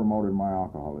never promoted my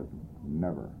alcoholism.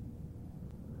 Never.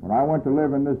 When I went to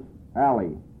live in this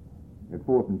alley at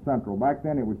 4th and Central, back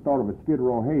then it was sort of a Skid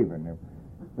Row haven.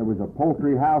 There was a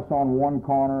poultry house on one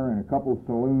corner and a couple of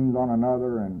saloons on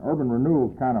another, and Urban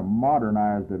Renewal's kind of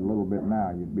modernized it a little bit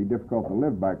now. It'd be difficult to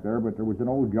live back there, but there was an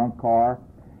old junk car.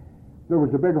 There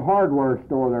was a big hardware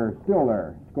store there, still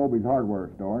there, Scobie's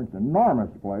Hardware Store. It's an enormous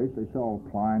place. They sell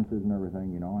appliances and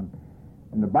everything, you know. And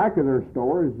in the back of their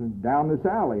store is down this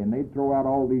alley, and they'd throw out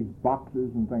all these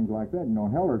boxes and things like that. You know,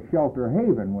 hell, there's Shelter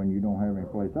Haven when you don't have any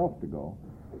place else to go.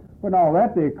 But all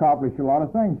that, they accomplish a lot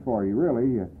of things for you,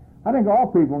 really. I think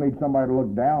all people need somebody to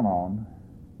look down on.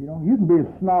 You know, you can be a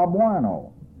snob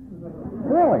wino.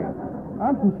 Really.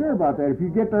 I'm sincere about that. If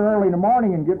you get there early in the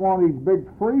morning and get one of these big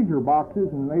freezer boxes,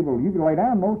 and you can lay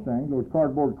down those things, those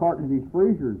cardboard cartons, these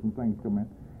freezers and things come in.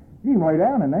 You can lay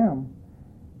down in them.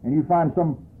 And you find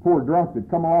some poor drunk that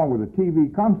come along with a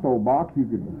TV console box, you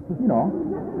could, you know.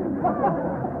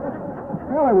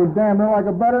 Well, it was damn near like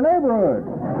a better neighborhood.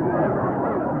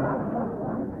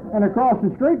 And across the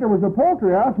street there was a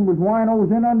poultry house, and was winos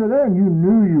in under there, and you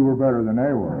knew you were better than they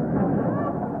were.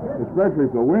 Especially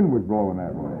if the wind was blowing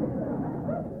that way.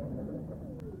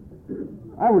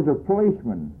 I was a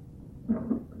policeman.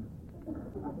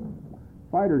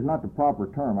 Fighter's not the proper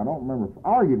term. I don't remember.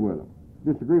 I argued with them.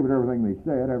 Disagree with everything they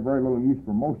said. I have very little use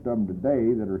for most of them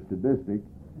today that are sadistic,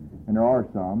 and there are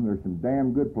some. There's some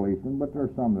damn good policemen, but there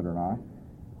are some that are not.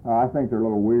 I think they're a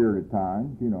little weird at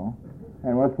times, you know.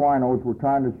 And us winos were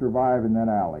trying to survive in that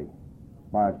alley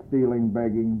by stealing,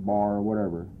 begging, bar, or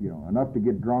whatever, you know, enough to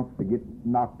get drunk, to get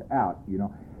knocked out, you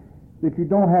know, that you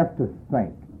don't have to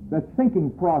think. The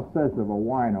thinking process of a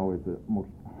wino is the most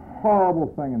horrible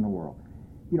thing in the world.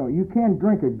 You know, you can't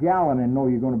drink a gallon and know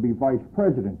you're going to be vice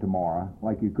president tomorrow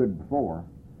like you could before.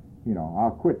 You know,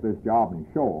 I'll quit this job and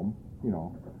show them. You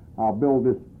know, I'll build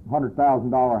this $100,000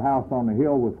 house on the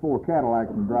hill with 4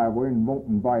 Cadillacs in the driveway and won't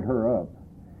invite her up.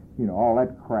 You know, all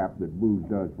that crap that booze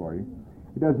does for you.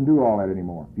 It doesn't do all that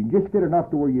anymore. If you just get enough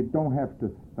to where you don't have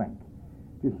to think,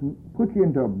 just put you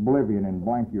into oblivion and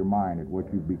blank your mind at what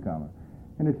you've become.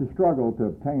 And it's a struggle to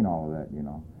obtain all of that, you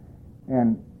know.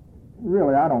 And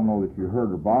really, I don't know that you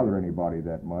hurt or bother anybody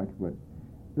that much, but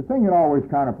the thing that always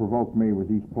kind of provoked me was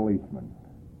these policemen.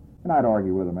 And I'd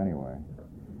argue with them anyway.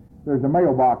 There's a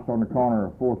mailbox on the corner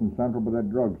of 4th and Central by that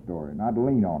drugstore, and I'd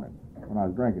lean on it when I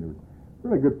was drinking. It was a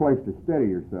really good place to steady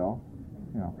yourself.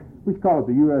 You know, we used to call it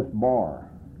the U.S.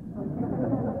 bar.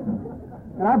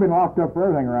 And I've been locked up for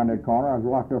everything around that corner. I was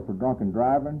locked up for drunken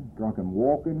driving, drunken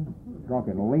walking,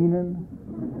 drunken leaning,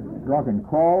 drunken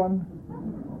crawling.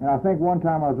 And I think one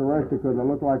time I was arrested because I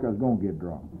looked like I was going to get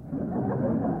drunk.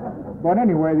 But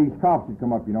anyway, these cops would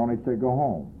come up, you know, and they'd say, go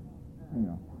home.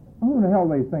 You know, who in the hell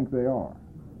they think they are?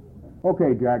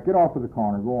 Okay, Jack, get off of the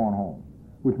corner, go on home.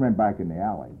 Which meant back in the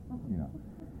alley, you know.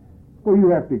 Well, you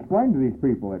have to explain to these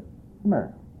people that, come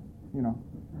here, you know,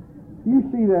 you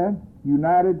see that?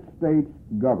 United States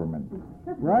government,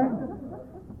 right?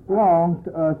 Belongs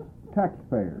to us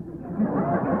taxpayers.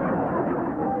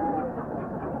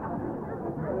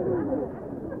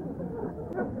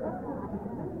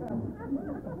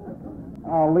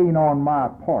 I'll lean on my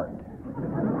part.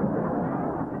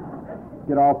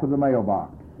 Get off of the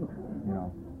mailbox, you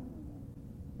know,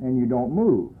 and you don't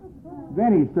move.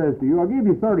 Then he says to you, I'll give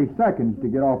you 30 seconds to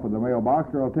get off of the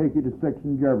mailbox, or I'll take you to 6th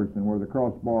and Jefferson, where the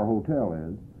Crossbar Hotel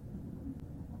is.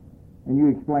 And you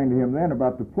explain to him then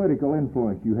about the political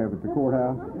influence you have at the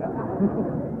courthouse. You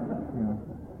know.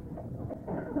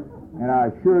 And I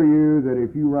assure you that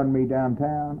if you run me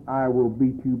downtown, I will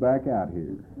beat you back out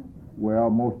here. Well,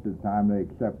 most of the time they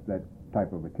accept that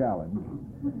type of a challenge.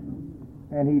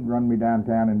 And he'd run me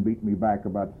downtown and beat me back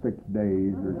about 6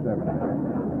 days or 7 days.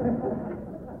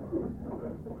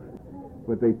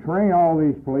 But they train all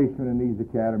these policemen in these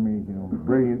academies, you know,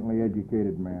 brilliantly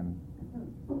educated men.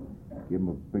 Give them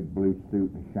a big blue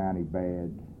suit and a shiny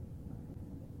badge,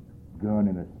 gun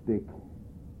and a stick,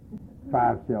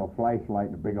 5-cell flashlight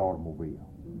and a big automobile.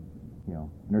 You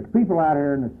know, and there's people out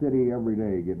here in the city every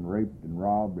day getting raped and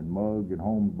robbed and mugged and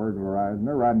home burglarized, and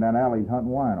they're riding down alleys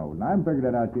hunting winos, and I haven't figured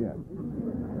that out yet.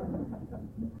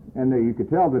 And you could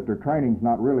tell that their training's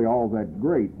not really all that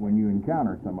great when you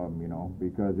encounter some of them, you know,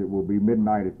 because it will be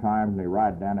midnight at times, and they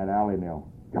ride down that alley, and they'll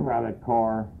come out of that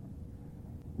car,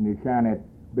 and they shine that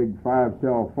big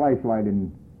 5-cell flashlight in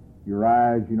your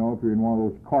eyes, you know, if you're in one of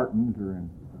those cartons or in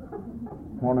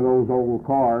one of those old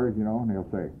cars, you know, and they'll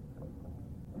say,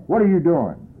 what are you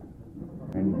doing?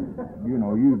 And, you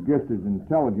know, you're just as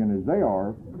intelligent as they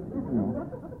are, you know,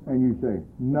 and you say,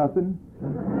 nothing.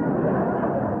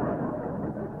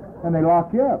 And they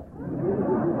lock you up.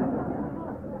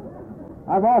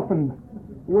 I've often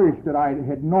wished that I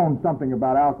had known something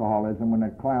about alcoholism when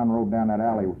that clown rode down that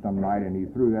alley some night and he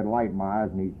threw that light in my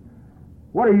eyes and he,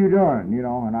 what are you doing? You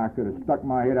know, and I could have stuck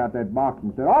my head out that box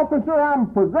and said, officer,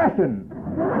 I'm progressing.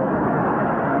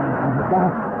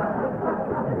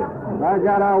 By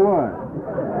God, I was.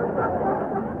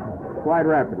 Quite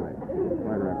rapidly.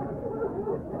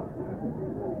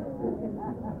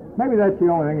 Maybe that's the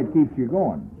only thing that keeps you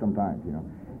going sometimes, you know.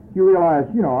 You realize,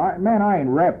 you know, I ain't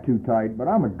wrapped too tight, but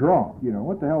I'm a drunk, you know.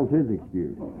 What the hell's his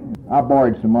excuse? I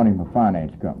borrowed some money from a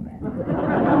finance company.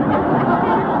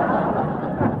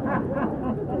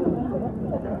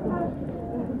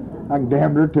 I can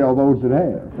damn near tell those that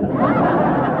have.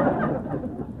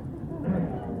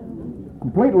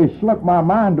 Completely slipped my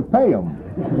mind to pay them.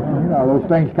 You know, those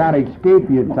things kind of escape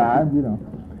you at times, you know.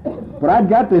 But I'd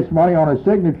got this money on a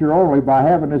signature only by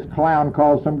having this clown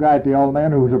call some guy at the old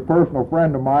man who was a personal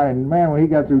friend of mine, and man, when he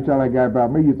got through telling that guy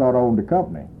about me, you thought I owned the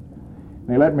company. And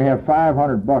they let me have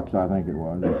 $500, I think it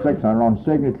was, or $600 on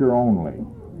signature only.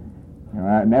 You know,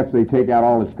 and after they take out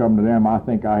all that's come to them, I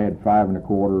think I had $525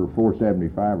 or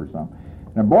 $475 or something.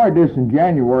 And I borrowed this in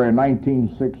January of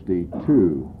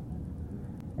 1962.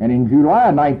 And in July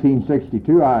of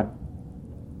 1962, I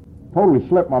totally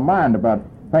slipped my mind about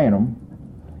paying them,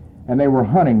 and they were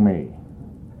hunting me.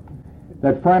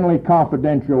 That friendly,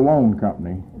 confidential loan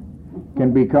company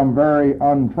can become very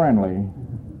unfriendly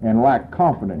and lack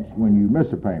confidence when you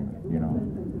miss a payment, you know.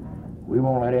 We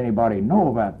won't let anybody know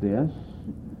about this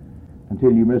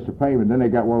until you miss a payment. Then they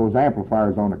got one of those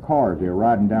amplifiers on the cars. They were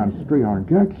riding down the street on,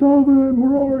 Jack Sullivan,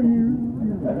 where are you?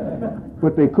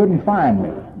 But they couldn't find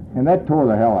me, and that tore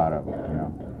the hell out of them, you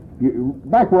know.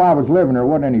 Back where I was living, there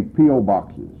wasn't any P.O.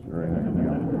 boxes or anything, you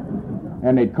know.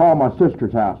 And they'd call my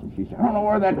sister's house, and she said, I don't know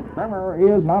where that is,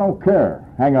 and I don't care.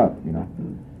 Hang up, you know.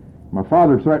 My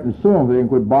father threatened to sue him if they didn't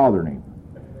quit bothering him.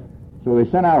 So they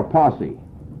sent out a posse, you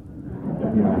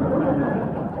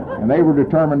know. And they were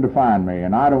determined to find me,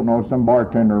 and I don't know, some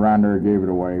bartender around there gave it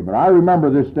away. But I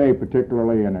remember this day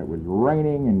particularly, and it was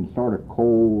raining and sort of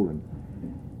cold,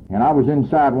 and I was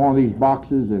inside one of these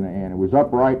boxes, and it was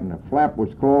upright, and the flap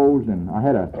was closed, and I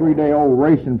had a 3-day-old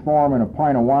racing form and a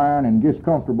pint of wine, and just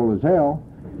comfortable as hell,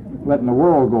 letting the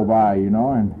world go by, you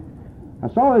know. And I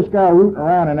saw this guy rooting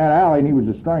around in that alley, and he was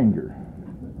a stranger.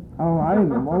 Oh, I didn't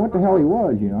know what the hell he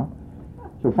was, you know.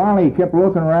 So finally he kept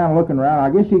looking around. I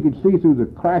guess he could see through the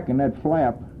crack in that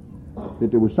flap that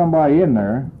there was somebody in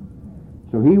there.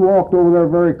 So he walked over there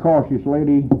very cautiously, and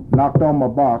he knocked on my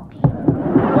box.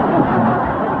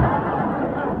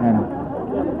 And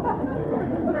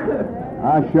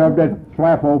I shoved that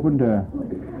flap open to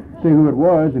see who it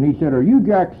was, and he said, are you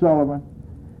Jack Sullivan?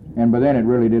 And by then it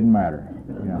really didn't matter,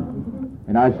 you know.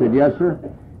 And I said, yes, sir.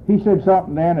 He said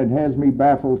something then that has me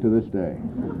baffled to this day.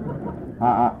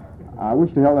 I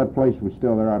wish the hell that place was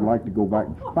still there. I'd like to go back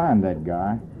and find that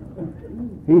guy.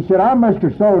 He said, I'm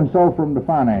Mr. So-and-so from the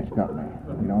finance company.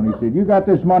 You know, and he said, you got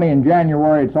this money in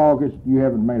January, it's August, you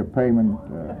haven't made a payment.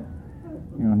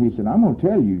 You know, and he said, I'm going to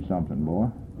tell you something,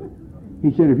 boy. He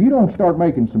said, if you don't start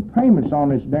making some payments on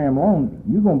this damn loan,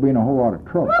 you're going to be in a whole lot of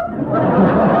trouble.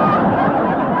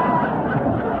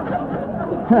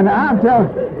 And I'm telling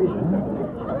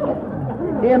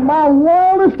in my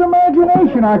wildest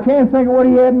imagination, I can't think of what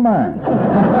he had in mind.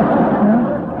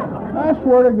 I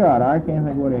swear to God, I can't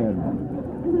think of what he had in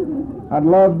mind. I'd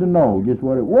love to know just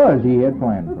what it was he had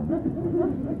planned for me.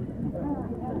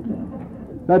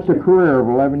 That's a career of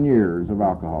 11 years of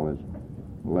alcoholism.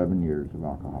 11 years of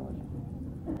alcoholism.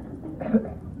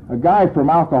 A guy from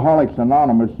Alcoholics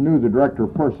Anonymous knew the director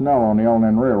of personnel on the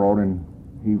L&N Railroad, and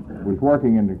he was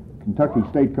working in the Kentucky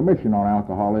State Commission on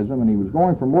alcoholism, and he was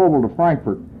going from Louisville to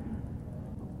Frankfort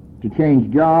to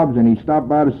change jobs, and he stopped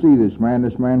by to see this man.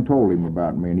 This man told him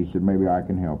about me, and he said, maybe I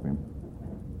can help him.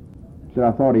 He said,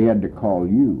 I thought he had to call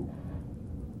you.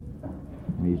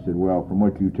 And he said, well, from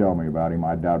what you tell me about him,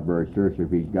 I doubt very seriously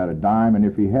if he's got a dime, and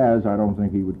if he has, I don't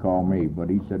think he would call me. But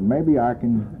he said, maybe I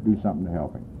can do something to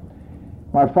help him.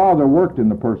 My father worked in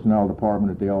the personnel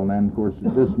department at the L&N. Of course,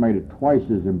 this made it twice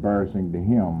as embarrassing to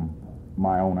him,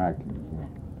 my own actions.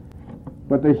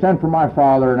 But they sent for my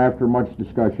father, and after much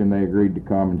discussion, they agreed to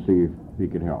come and see if he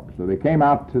could help. So they came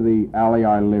out to the alley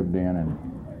I lived in,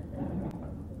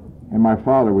 and my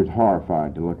father was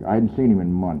horrified to look. I hadn't seen him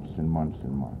in months and months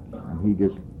and months. And he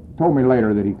just told me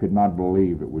later that he could not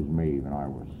believe it was me, and I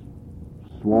was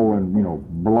swollen,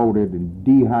 bloated and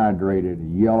dehydrated,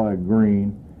 yellow,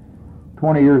 green.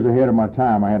 20 years ahead of my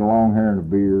time. I had long hair and a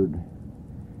beard.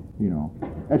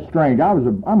 That's strange.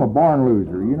 I'm a born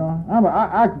loser,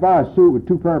 I could buy a suit with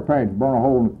 2 pair of pants and burn a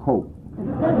hole in the coat.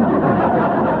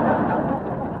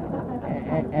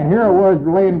 and here I was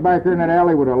laying back there in that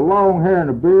alley with a long hair and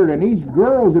a beard, and these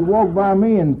girls would walk by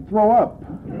me and throw up.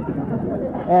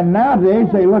 And nowadays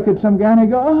they look at some guy and they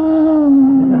go, oh.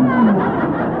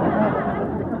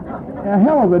 A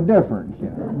hell of a difference.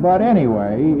 But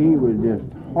anyway, he was just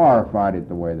horrified at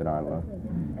the way that I looked.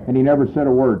 And he never said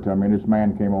a word to me. This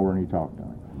man came over and he talked to me.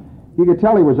 You could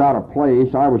tell he was out of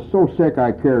place. I was so sick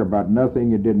I cared about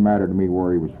nothing. It didn't matter to me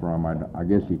where he was from. I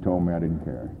guess he told me I didn't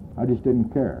care. I just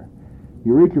didn't care.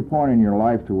 You reach a point in your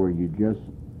life to where you just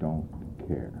don't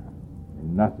care.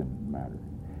 Nothing matters.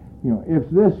 If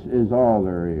this is all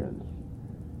there is,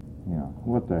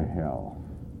 what the hell?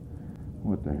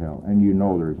 What the hell? And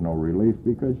there's no relief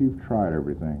because you've tried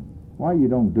everything. Why you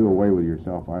don't do away with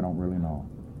yourself, I don't really know.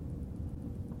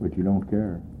 But you don't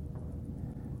care.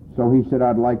 So he said,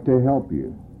 I'd like to help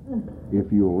you,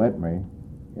 if you'll let me.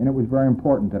 And it was very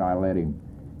important that I let him,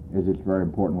 as it's very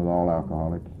important with all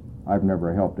alcoholics. I've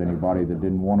never helped anybody that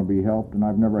didn't want to be helped, and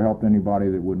I've never helped anybody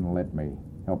that wouldn't let me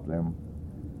help them.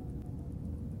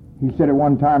 He said, at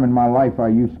one time in my life, I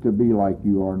used to be like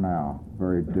you are now.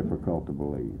 Very difficult to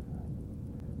believe.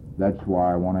 That's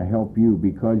why I want to help you,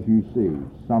 because you see,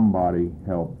 somebody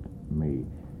helped me.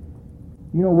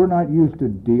 We're not used to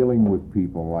dealing with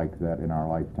people like that in our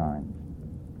lifetimes.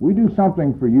 We do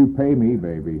something for you, pay me,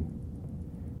 baby.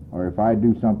 Or if I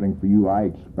do something for you, I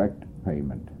expect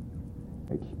payment.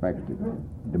 Expect it.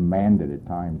 Demand it at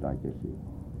times, I guess.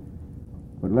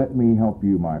 But let me help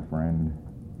you, my friend,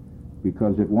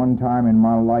 because at one time in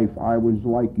my life, I was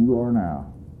like you are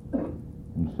now.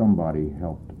 And somebody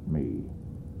helped me.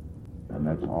 And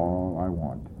that's all I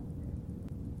want.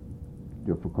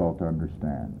 Difficult to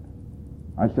understand.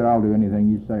 I said, I'll do anything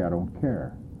you say. I don't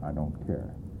care. I don't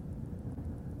care.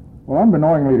 Well,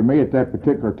 unbeknowingly to me at that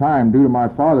particular time, due to my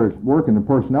father's work in the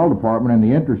personnel department and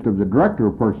the interest of the director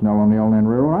of personnel on the L&N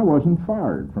Railroad, I wasn't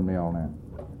fired from the L&N.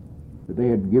 But they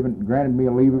had granted me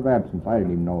a leave of absence. I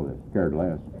didn't even know this. Cared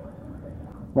less.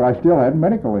 But I still had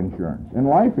medical insurance and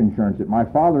life insurance that my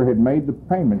father had made the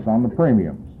payments on the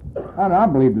premiums. And I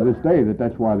believe to this day that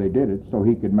that's why they did it, so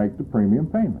he could make the premium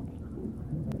payments.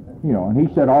 And he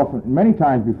said often, many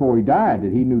times before he died,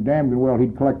 that he knew damn good well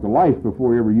he'd collect the life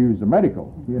before he ever used the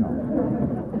medical,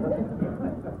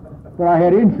 But I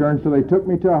had insurance, so they took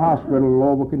me to a hospital in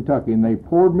Louisville, Kentucky, and they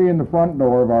poured me in the front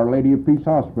door of Our Lady of Peace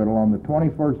Hospital on the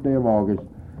 21st day of August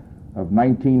of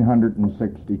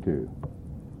 1962.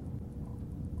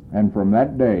 And from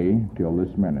that day till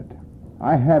this minute,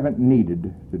 I haven't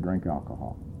needed to drink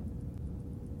alcohol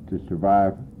to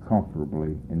survive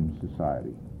comfortably in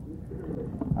society.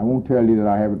 I won't tell you that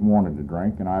I haven't wanted to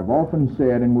drink, and I've often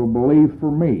said and will believe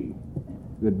for me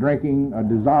that drinking, a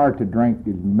desire to drink,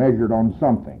 is measured on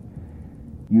something.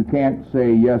 You can't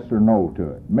say yes or no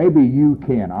to it. Maybe you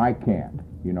can, I can't,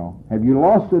 Have you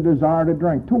lost the desire to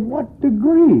drink? To what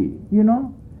degree,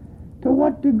 To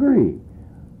what degree?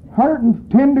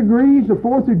 110 degrees, the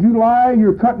 4th of July,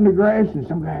 you're cutting the grass, and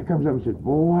some guy comes up and says,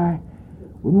 boy,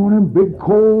 wouldn't one of them big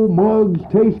cold mugs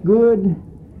taste good?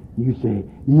 You say,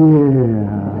 yeah.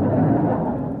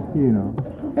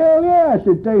 Hell yes,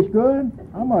 it tastes good.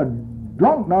 I'm a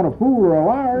drunk, not a fool or a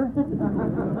liar.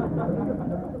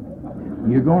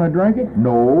 You going to drink it?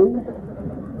 No.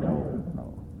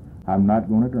 I'm not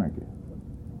going to drink it.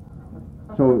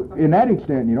 So, in that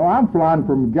extent, I'm flying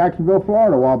from Jacksonville,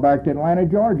 Florida, a while back to Atlanta,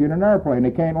 Georgia, in an airplane.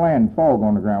 They can't land, fog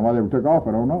on the ground. Why they took off,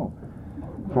 I don't know.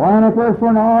 Flying up there for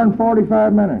an hour and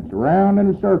 45 minutes, around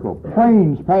in a circle.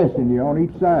 Planes passing you on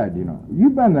each side,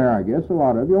 You've been there, I guess, a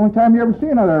lot of you. The only time you ever see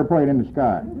another airplane in the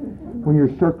sky, when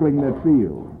you're circling that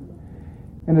field.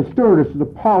 And the stewardess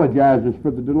apologizes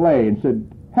for the delay and said,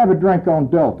 have a drink on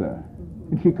Delta.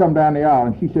 And she come down the aisle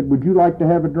and she said, would you like to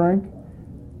have a drink?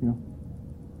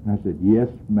 And I said, yes,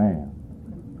 ma'am.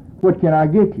 What can I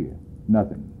get you?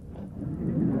 Nothing.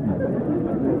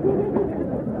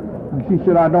 And she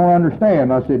said, I don't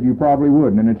understand. I said, you probably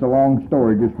wouldn't, and it's a long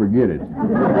story, just forget it.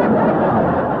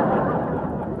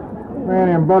 Man,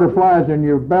 them butterflies in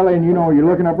your belly, and you're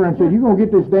looking up there and said, you gonna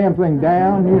get this damn thing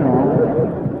down,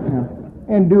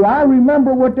 And do I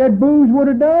remember what that booze would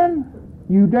have done?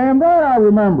 You damn right I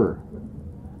remember.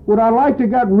 Would I like to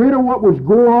got rid of what was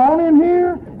going on in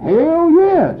here? Hell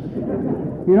yes.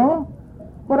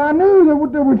 But I knew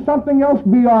there was something else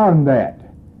beyond that.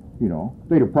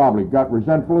 They'd have probably got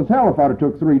resentful as hell if I'd have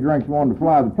took 3 drinks and wanted to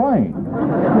fly the plane.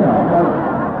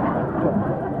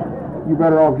 You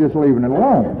better off just leaving it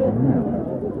alone.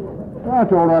 So I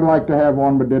told her I'd like to have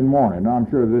one, but didn't want it. Now, I'm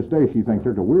sure to this day she thinks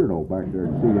there's a weirdo back there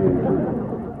at CAA.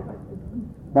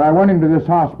 But I went into this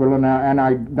hospital, and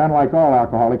I done like all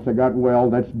alcoholics. I got well.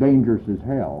 That's dangerous as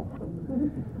hell.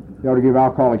 They ought to give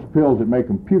alcoholics pills that make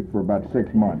them puke for about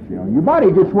 6 months. Your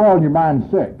body gets well and your mind's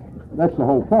sick. That's the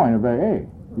whole point of AA.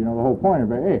 The whole point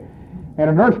of AA. And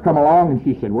a nurse come along and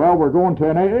she said, well, we're going to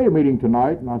an AA meeting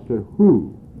tonight. And I said,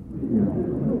 who?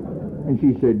 And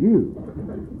she said, you.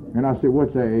 And I said,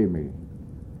 what's AA meeting?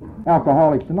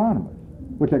 Alcoholics Anonymous.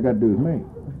 What's that got to do with me?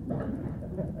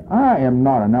 I am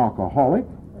not an alcoholic.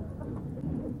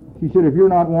 She said, if you're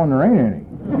not one, there ain't any.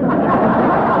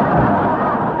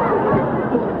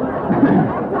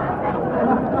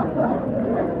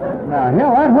 Now,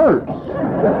 hell, that hurts.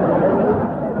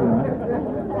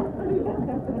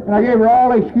 And I gave her all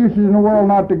the excuses in the world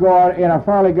not to go out, and I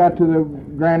finally got to the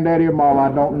granddaddy of them all. I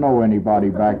don't know anybody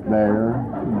back there.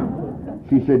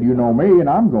 She said, you know me, and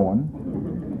I'm going.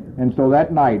 And so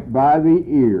that night, by the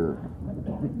ear,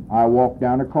 I walked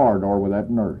down a corridor with that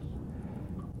nurse.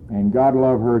 And God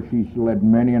love her, she's led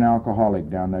many an alcoholic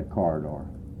down that corridor.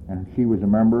 And she was a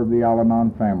member of the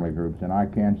Al-Anon family groups, and I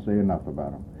can't say enough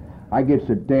about them. I get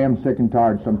so damn sick and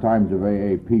tired sometimes of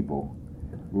AA people,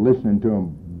 listening to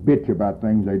them bitch about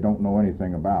things they don't know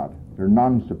anything about. They're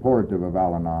non-supportive of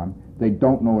Al-Anon. They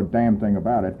don't know a damn thing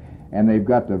about it. And they've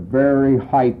got the very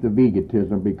height of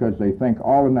egotism because they think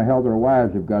all in the hell their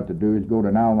wives have got to do is go to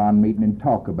an Al-Anon meeting and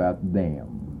talk about them.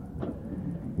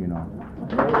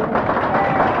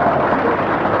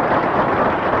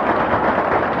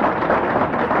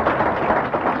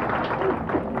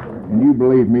 And you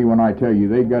believe me when I tell you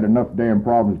they got enough damn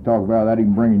problems to talk about without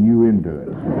even bringing you into it.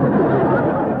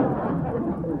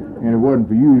 And if it wasn't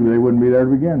for you, they wouldn't be there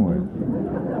to begin with.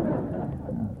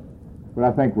 But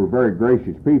I think we're very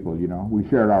gracious people, We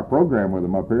shared our program with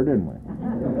them up here, didn't we?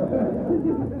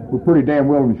 We're pretty damn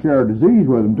willing to share our disease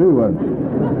with them, too, wasn't we?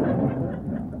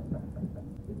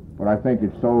 But I think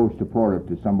it's so supportive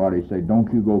to somebody say,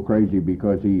 don't you go crazy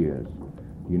because he is.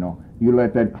 You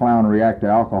let that clown react to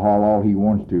alcohol all he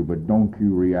wants to, but don't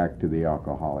you react to the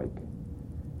alcoholic.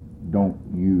 Don't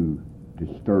you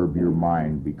disturb your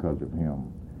mind because of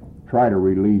him. Try to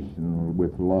release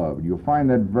with love. You'll find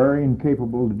that very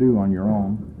incapable to do on your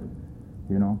own.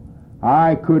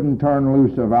 I couldn't turn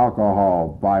loose of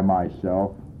alcohol by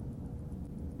myself.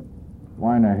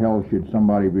 Why in the hell should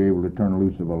somebody be able to turn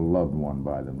loose of a loved one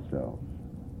by themselves?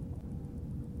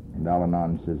 And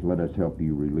Al-Anon says, let us help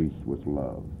you release with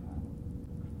love.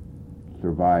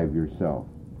 Survive yourself.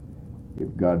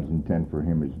 If God's intent for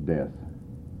him is death,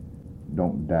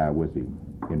 don't die with him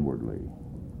inwardly.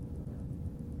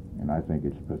 And I think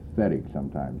it's pathetic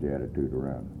sometimes, the attitude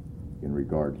around in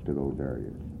regards to those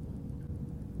areas.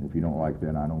 And if you don't like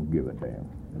that, I don't give a damn.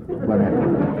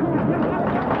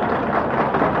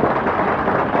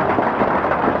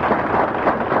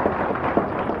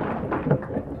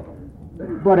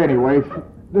 But anyway,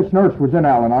 this nurse was in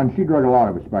Al-Anon. She drug a lot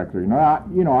of us back there.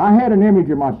 I had an image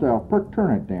of myself.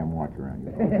 Turn that damn watch around.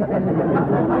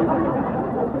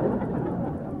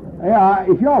 Yeah,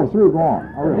 if y'all are through, go on.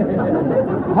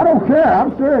 I don't care.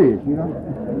 I'm serious,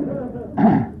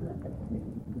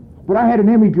 But I had an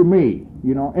image of me,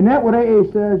 And that's what AA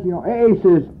says. AA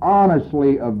says,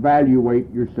 honestly evaluate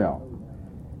yourself.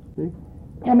 See?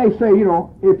 And they say,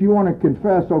 if you want to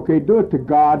confess, okay, do it to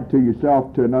God, to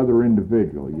yourself, to another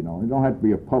individual, It don't have to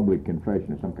be a public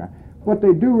confession of some kind. what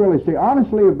they do really say,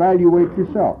 honestly evaluate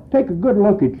yourself. Take a good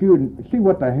look at you and see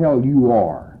what the hell you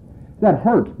are. That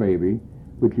hurts, baby,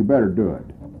 but you better do it.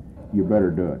 You better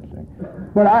do it. See?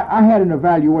 But I had an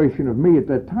evaluation of me at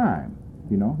that time,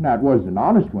 you know. Now, it wasn't an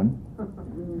honest one,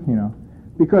 you know,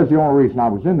 because the only reason I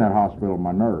was in that hospital,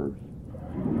 my nerves.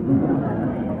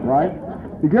 Right?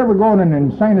 Did you ever go in an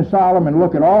insane asylum and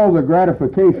look at all the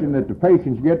gratification that the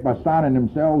patients get by signing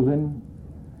themselves in?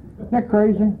 Isn't that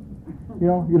crazy? You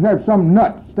know, you'd have some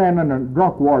nut standing in a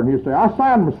drunk ward and he'd say, I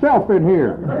signed myself in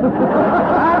here.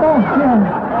 I don't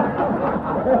know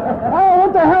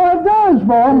what the hell it does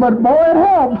for them, but boy, it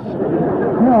helps.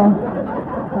 You know,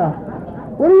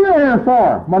 what are you here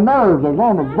for? My nerves, I was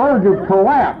on the verge of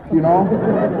collapse, you know.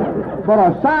 But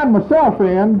I signed myself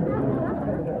in.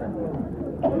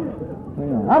 You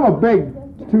know, I'm a big,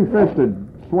 two-fisted,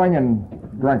 swinging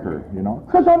drinker, you know.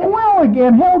 Because I'm well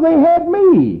again. Hell, they had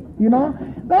me, you know.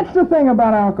 That's the thing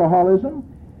about alcoholism.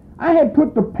 I had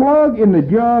put the plug in the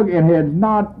jug and had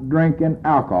not drinking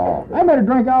alcohol. I haven't had to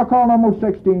drink alcohol in almost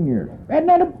 16 years. I hadn't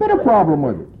had a bit of problem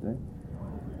with it. See?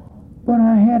 But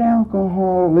I had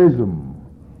alcoholism.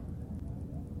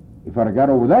 If I'd have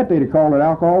got over that, they'd have called it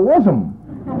alcoholism.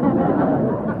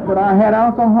 But I had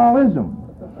alcoholism.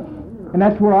 And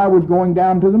that's what I was going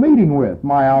down to the meeting with,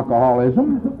 my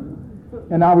alcoholism.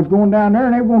 And I was going down there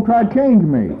and they were going to try to change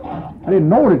me. I didn't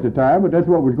know it at the time, but that's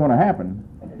what was going to happen.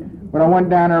 But I went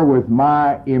down there with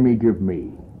my image of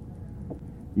me.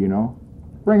 You know,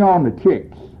 bring on the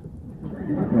chicks.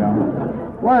 You know,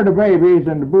 where are the babies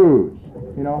and the booze?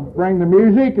 You know, bring the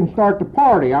music and start the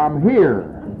party. I'm here.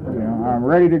 You know, I'm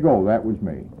ready to go. That was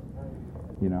me.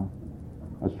 You know,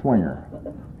 a swinger.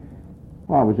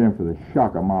 Well, I was in for the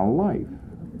shock of my life.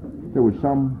 There was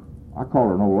some, I call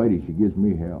her an old lady, she gives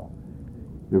me hell.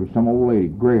 There was some old lady,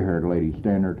 gray-haired lady,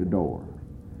 standing there at the door,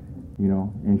 you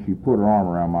know, and she put her arm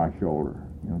around my shoulder.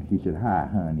 You know, she said, "Hi,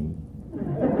 honey."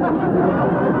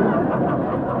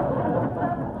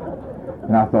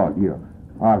 And I thought, you know,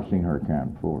 I've seen her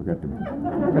kind before. Got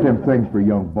them things for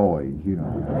young boys, you know.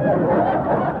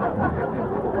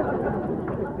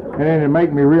 And then it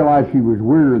made me realize she was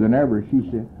weirder than ever. She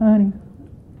said, "Honey,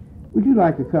 would you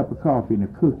like a cup of coffee and a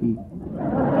cookie?"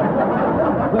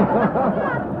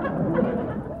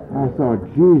 I thought,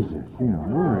 Jesus, you know,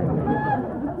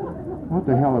 what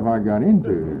the hell have I got into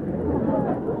here?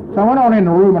 So I went on in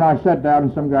the room and I sat down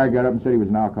and some guy got up and said he was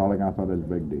an alcoholic. And I thought that was a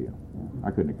big deal. I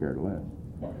couldn't have cared less.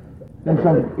 Then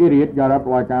some idiot got up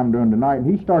like I'm doing tonight and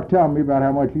he started telling me about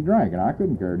how much he drank, and I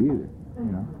couldn't care it either,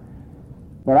 you know.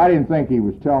 But I didn't think he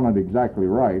was telling it exactly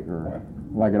right or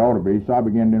like it ought to be, so I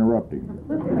began to interrupt him.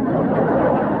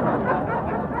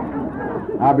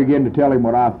 I began to tell him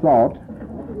what I thought,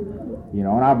 you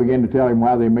know, and I began to tell him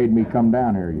why they made me come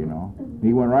down here, you know.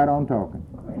 He went right on talking.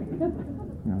 You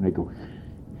know, and they go,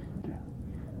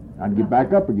 I'd get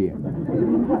back up again.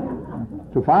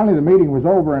 So finally the meeting was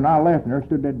over and I left and there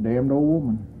stood that damned old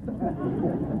woman.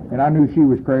 And I knew she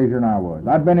was crazier than I was.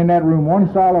 I'd been in that room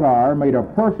 1 solid hour, made a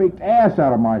perfect ass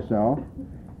out of myself,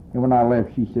 and when I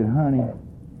left she said, "Honey,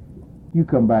 you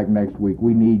come back next week,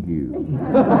 we need you."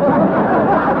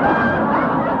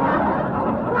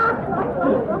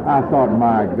 I thought,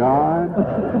 my God.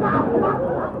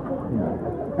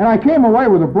 And I came away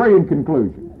with a brilliant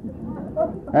conclusion.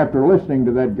 After listening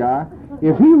to that guy,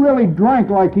 if he really drank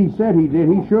like he said he did,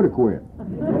 he should have quit.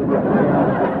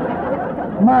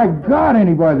 My God,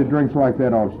 anybody that drinks like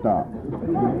that ought to stop.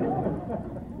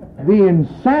 The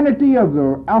insanity of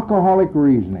the alcoholic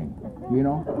reasoning, you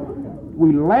know.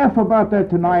 We laugh about that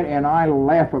tonight, and I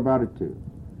laugh about it too.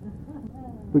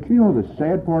 But you know the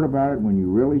sad part about it, when you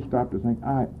really stop to think,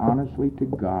 I honestly to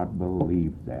God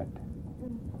believe that.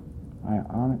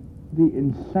 The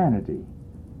insanity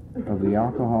of the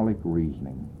alcoholic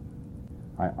reasoning.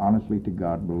 I honestly to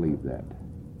God believe that.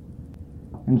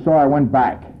 And so I went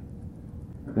back.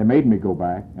 They made me go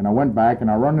back, and I went back and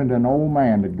I run into an old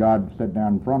man that God set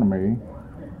down in front of me.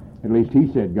 At least he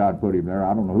said God put him there.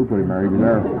 I don't know who put him there. He was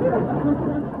there.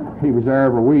 He was there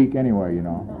every week anyway, you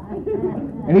know.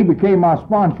 And he became my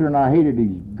sponsor, and I hated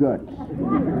his guts.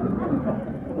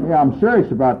 Yeah, I'm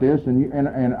serious about this,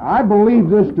 and I believe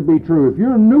this to be true. If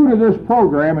you're new to this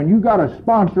program and you got a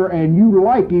sponsor and you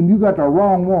like him, you got the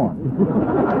wrong one.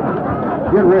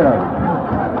 Get rid of him.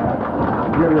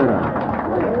 Get rid of him.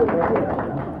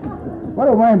 That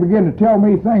old man began to tell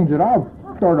me things that I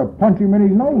started to punch him in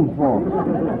his nose for.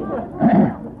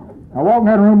 I walked in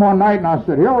that room one night and I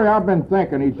said, "Hilary, I've been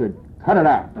thinking." He said, "Cut it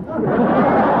out."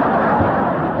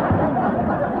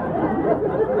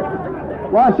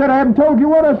 Well, I said, "I haven't told you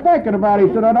what I was thinking about." He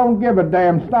said, "I don't give a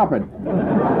damn. Stop it."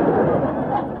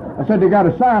 I said, they got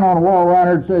a sign on the wall around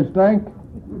here that says thank.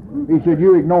 He said,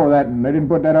 you ignore that, and they didn't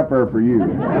put that up there for you.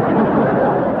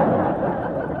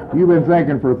 You've been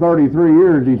thinking for 33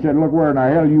 years, he said, look where in the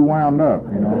hell you wound up,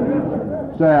 you know.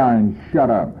 Sit down and shut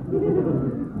up.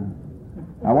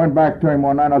 I went back to him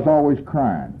one night, I was always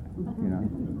crying, you know.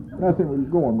 Nothing was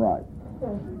going right,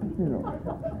 you know.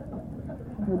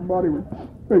 Everybody was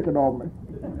picking on me.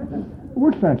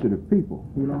 We're sensitive people,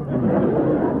 you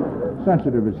know.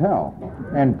 Sensitive as hell.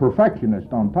 And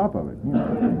perfectionist on top of it, you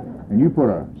know. And you put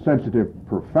a sensitive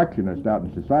perfectionist out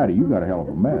in society, you got a hell of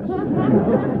a mess.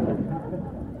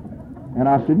 And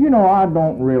I said, you know, I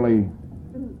don't really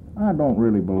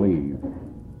believe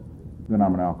that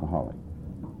I'm an alcoholic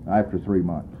after 3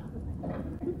 months.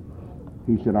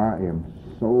 He said, I'm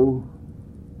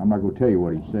not going to tell you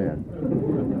what he said,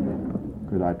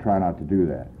 because I try not to do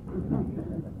that.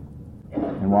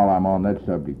 And while I'm on that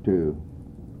subject too,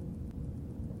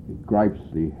 it gripes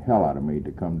the hell out of me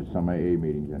to come to some AA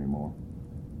meetings anymore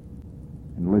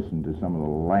and listen to some of the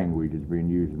language that's being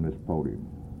used in this podium.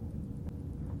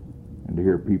 And to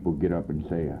hear people get up and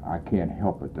say, I can't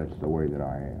help it, that's the way that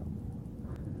I am.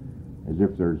 As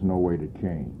if there's no way to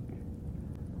change.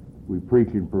 We preach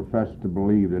and profess to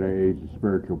believe that AA is a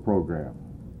spiritual program.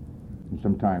 And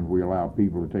sometimes we allow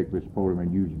people to take this podium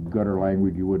and use gutter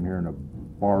language you wouldn't hear in a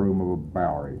barroom of a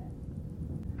Bowery.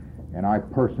 And I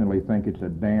personally think it's a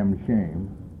damn shame.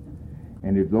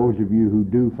 And if those of you who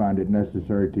do find it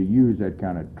necessary to use that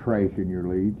kind of trash in your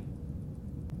leads,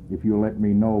 if you'll let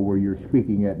me know where you're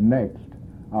speaking at next,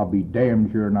 I'll be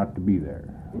damn sure not to be there.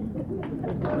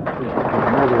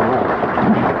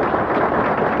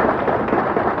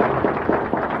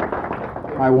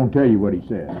 I won't tell you what he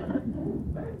said.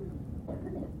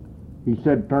 He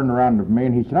said, turned around to me,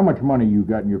 and he said, how much money you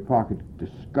got in your pocket?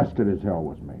 Disgusted as hell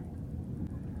with me.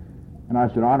 And I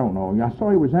said, I don't know. I saw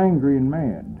he was angry and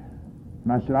mad.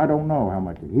 And I said, I don't know how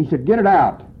much. He said, get it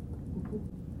out.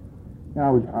 And I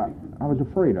was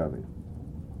afraid of it.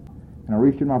 And I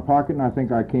reached in my pocket, and I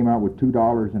think I came out with $2.50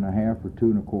 or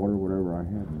 $2.25, whatever I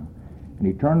had. And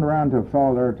he turned around to a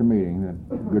fellow there at the meeting,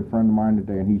 a good friend of mine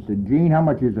today, and he said, Gene, how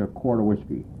much is a quart of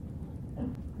whiskey?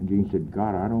 And Gene said,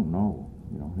 God, I don't know.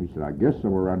 You know, he said, I guess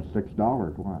somewhere around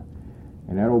 $6. Why?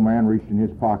 And that old man reached in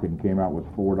his pocket and came out with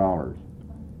 $4.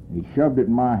 And he shoved it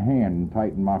in my hand and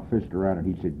tightened my fist around it.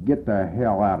 He said, get the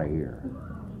hell out of here.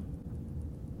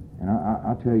 And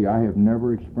I'll tell you, I have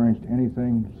never experienced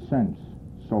anything since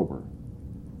sober.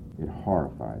 It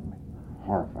horrified me.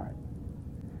 Horrified me.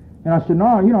 And I said,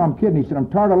 no, you know, I'm kidding. He said, I'm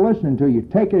tired of listening to you.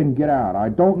 Take it and get out. I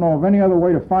don't know of any other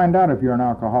way to find out if you're an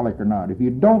alcoholic or not. If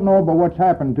you don't know about what's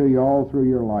happened to you all through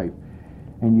your life,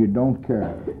 and you don't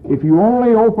care. If you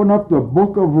only open up the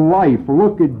book of life,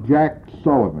 look at Jack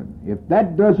Sullivan. If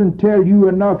that doesn't tell you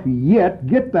enough yet,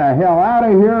 get the hell out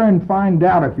of here and find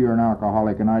out if you're an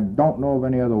alcoholic, and I don't know of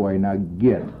any other way. Now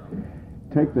get.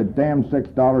 Take the damn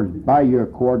 $6, buy you a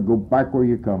quart, go back where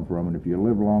you come from, and if you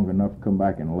live long enough, come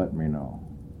back and let me know.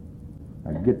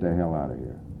 Now get the hell out of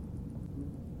here.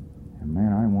 And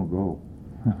man, I won't go.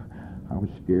 I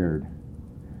was scared.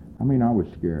 I was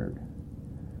scared.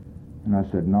 And I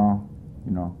said, no,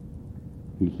 you know.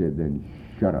 He said, then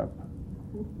shut up.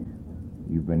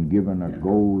 You've been given a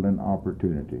golden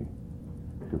opportunity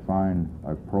to find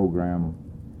a program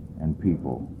and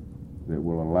people that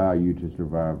will allow you to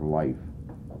survive life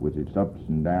with its ups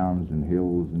and downs and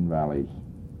hills and valleys.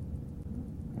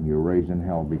 And you're raising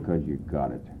hell because you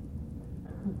got it.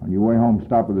 On your way home,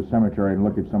 stop at the cemetery and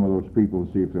look at some of those people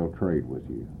and see if they'll trade with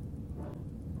you.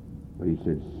 But he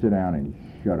said, sit down and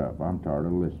shut up. I'm tired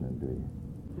of listening to you.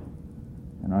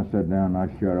 And I sat down and I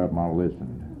shut up and I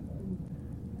listened.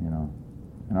 You know.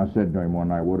 And I said to him one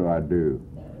night, what do I do?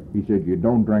 He said, you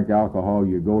don't drink alcohol,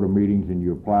 you go to meetings and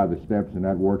you apply the steps, and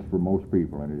that works for most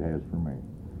people, and it has for me.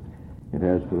 It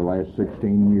has for the last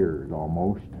 16 years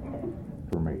almost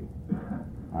for me.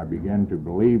 I began to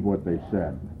believe what they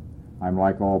said. I'm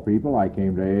like all people. I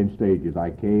came to AA in stages.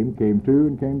 I came to,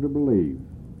 and came to believe.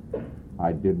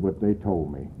 I did what they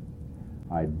told me.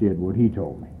 I did what he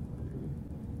told me.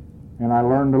 And I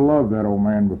learned to love that old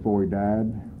man before he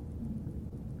died.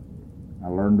 I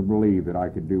learned to believe that I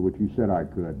could do what you said I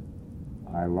could.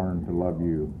 I learned to love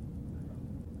you.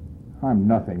 I'm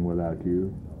nothing without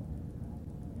you.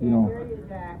 You know,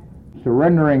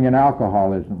 surrendering in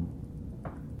alcoholism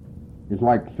is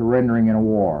like surrendering in a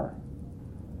war.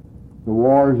 The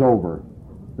war is over.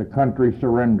 The country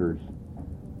surrenders.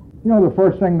 You know the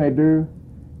first thing they do?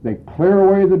 They clear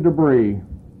away the debris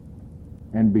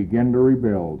and begin to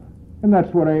rebuild. And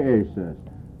that's what AA says.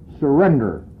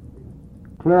 Surrender.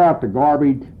 Clear out the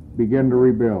garbage, begin to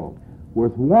rebuild.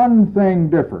 With one thing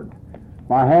different.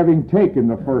 by having taken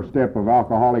the first step of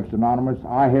Alcoholics Anonymous,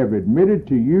 I have admitted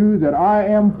to you that I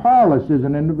am powerless as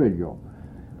an individual,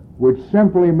 which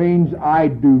simply means I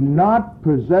do not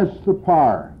possess the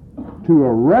power to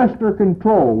arrest or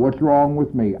control what's wrong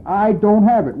with me. I don't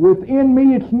have it. Within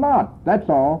me it's not. That's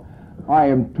all. I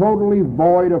am totally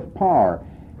void of power.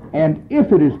 And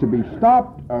if it is to be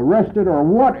stopped, arrested, or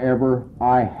whatever,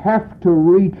 I have to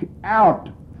reach out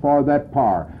for that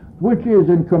power, which is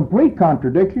in complete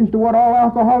contradiction to what all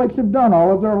alcoholics have done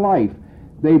all of their life.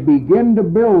 They begin to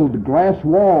build glass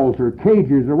walls or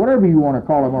cages or whatever you want to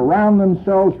call them around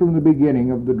themselves from the beginning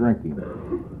of the drinking.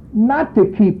 Not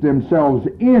to keep themselves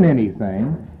in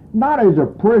anything, not as a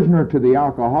prisoner to the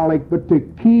alcoholic, but to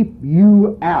keep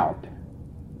you out.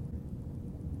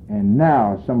 And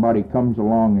now somebody comes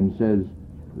along and says,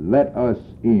 let us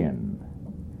in.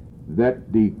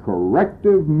 That the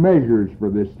corrective measures for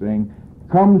this thing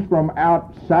comes from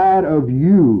outside of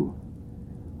you,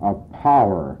 a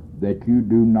power that you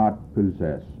do not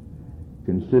possess,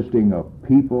 consisting of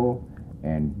people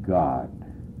and God.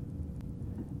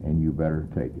 And you better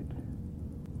take it.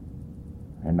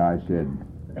 And I said,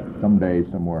 someday,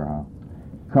 somewhere,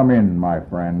 come in, my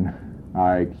friend.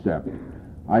 I accept.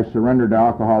 I surrendered to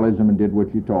alcoholism and did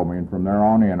what you told me, and from there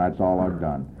on in, that's all I've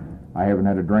done. I haven't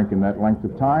had a drink in that length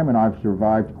of time, and I've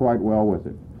survived quite well with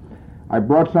it. I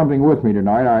brought something with me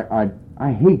tonight.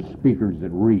 I hate speakers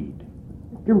that read.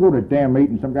 You ever go to a damn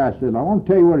meeting, some guy says, I want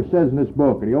to tell you what it says in this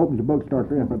book, and he opens the book, starts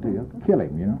reading, I'll tell you, kill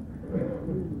him, you know.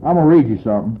 I'm going to read you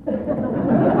something.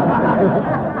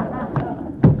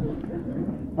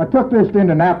 I took this to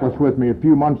Indianapolis with me a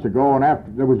few months ago, and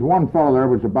after there was one fellow there,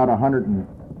 was about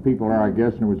 100 people there, I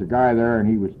guess, and there was a guy there, and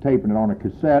he was taping it on a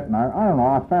cassette, and I don't know,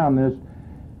 I found this,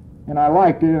 and I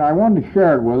liked it, and I wanted to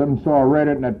share it with him, so I read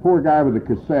it, and that poor guy with the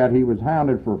cassette, he was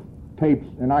hounded for tapes,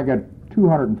 and I got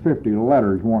 250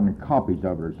 letters wanting copies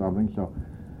of it or something, so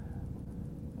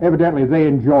evidently they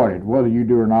enjoyed it, whether you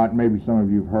do or not. Maybe some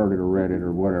of you have heard it or read it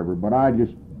or whatever, but I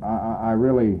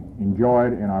really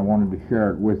enjoyed it, and I wanted to share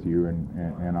it with you,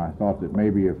 and I thought that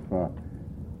maybe if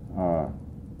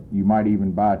you might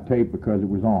even buy a tape because it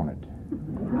was on it.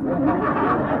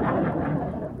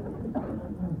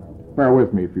 Bear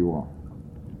with me if you will.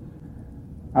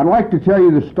 I'd like to tell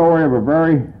you the story of a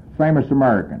very famous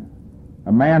American,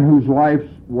 a man whose life's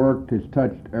work has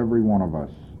touched every one of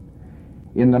us.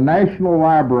 In the National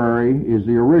Library is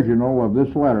the original of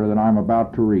this letter that I'm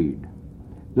about to read.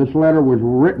 This letter was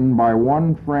written by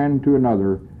one friend to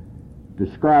another,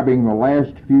 describing the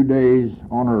last few days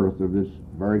on earth of this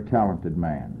very talented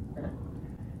man.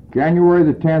 January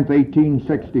the 10th,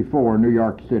 1864, New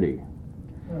York City.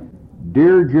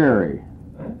 Dear Jerry,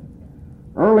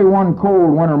 early one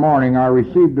cold winter morning I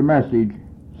received a message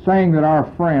saying that our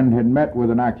friend had met with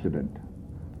an accident.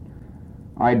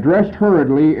 I dressed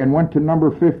hurriedly and went to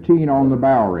number 15 on the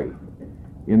Bowery,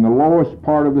 in the lowest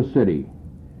part of the city,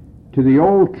 to the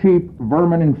old cheap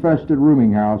vermin-infested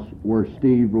rooming house where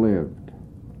Steve lived.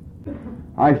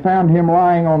 I found him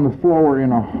lying on the floor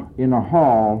in a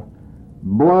hall,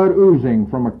 blood oozing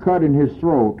from a cut in his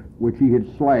throat which he had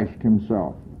slashed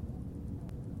himself,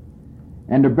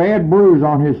 and a bad bruise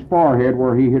on his forehead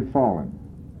where he had fallen.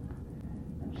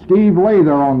 Steve lay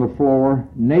there on the floor,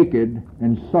 naked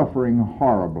and suffering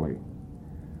horribly.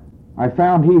 I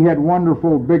found he had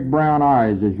wonderful big brown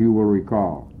eyes, as you will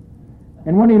recall.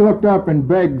 And when he looked up and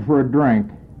begged for a drink,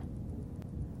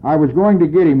 I was going to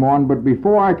get him one, but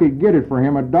before I could get it for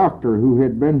him, a doctor who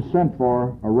had been sent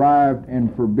for arrived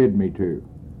and forbid me to.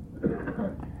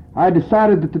 I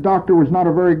decided that the doctor was not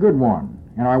a very good one,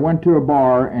 and I went to a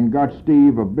bar and got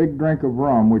Steve a big drink of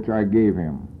rum, which I gave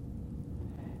him.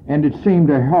 And it seemed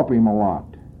to help him a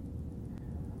lot.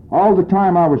 All the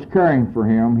time I was caring for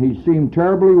him, he seemed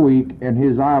terribly weak, and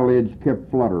his eyelids kept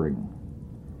fluttering.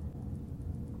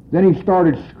 Then he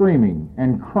started screaming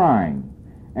and crying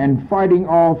and fighting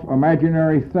off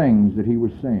imaginary things that he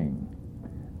was seeing.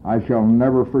 I shall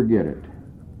never forget it.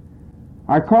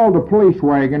 I called a police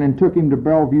wagon and took him to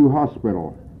Bellevue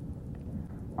Hospital.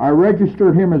 I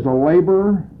registered him as a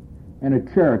laborer and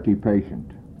a charity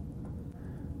patient.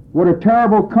 What a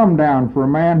terrible come-down for a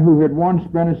man who had once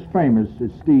been as famous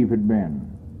as Steve had been.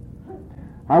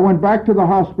 I went back to the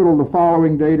hospital the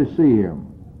following day to see him.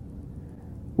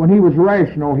 When he was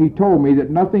rational, he told me that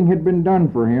nothing had been done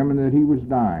for him and that he was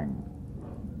dying.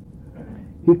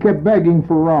 He kept begging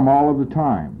for rum all of the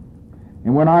time.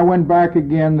 And when I went back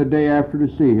again the day after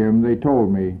to see him, they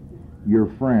told me, "Your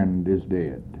friend is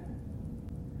dead."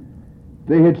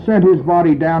 They had sent his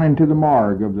body down into the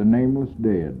morgue of the nameless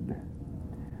dead.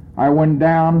 I went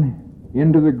down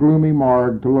into the gloomy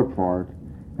morgue to look for it,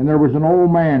 and there was an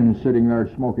old man sitting there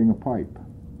smoking a pipe.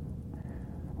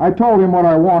 I told him what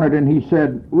I wanted, and he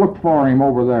said, "Look for him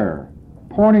over there,"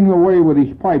 pointing the way with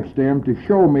his pipe stem to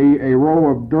show me a row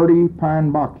of dirty pine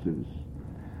boxes.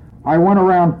 I went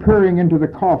around peering into the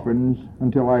coffins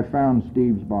until I found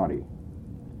Steve's body.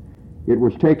 It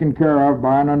was taken care of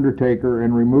by an undertaker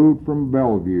and removed from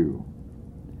Bellevue.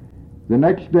 The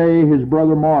next day, his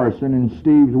brother Morrison and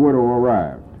Steve's widow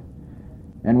arrived,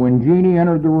 and when Jeannie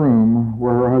entered the room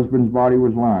where her husband's body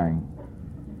was lying,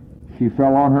 she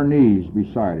fell on her knees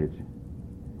beside it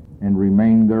and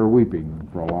remained there weeping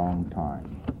for a long time.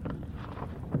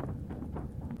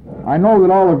 I know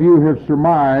that all of you have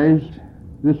surmised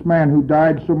this man who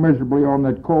died so miserably on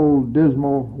that cold,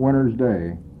 dismal winter's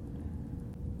day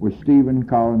was Stephen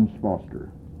Collins Foster,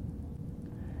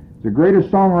 the greatest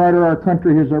songwriter our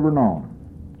country has ever known.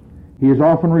 He is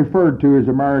often referred to as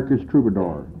America's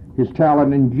troubadour. His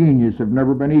talent and genius have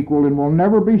never been equaled and will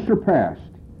never be surpassed.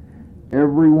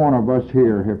 Every one of us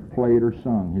here have played or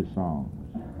sung his songs.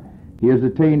 He has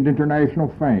attained international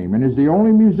fame and is the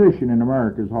only musician in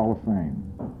America's Hall of Fame.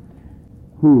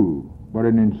 Who but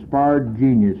an inspired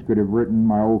genius could have written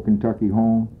My Old Kentucky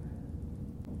Home,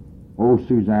 Oh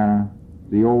Susanna,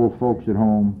 The Old Folks at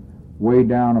Home, Way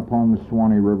Down Upon the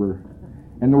Swanee River,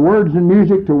 and the words and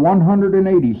music to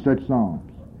 180 such songs?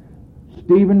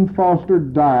 Stephen Foster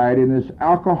died in this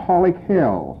alcoholic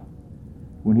hell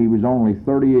when he was only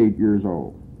 38 years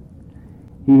old.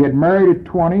 He had married at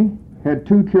 20, had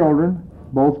 2 children,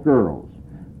 both girls,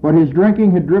 but his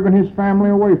drinking had driven his family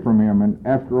away from him, and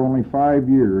after only 5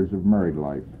 years of married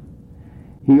life.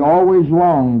 He always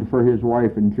longed for his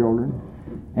wife and children,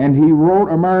 and he wrote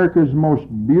America's most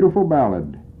beautiful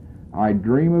ballad, I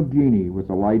Dream of Jeannie with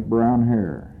the Light Brown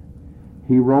Hair.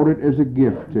 He wrote it as a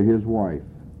gift to his wife,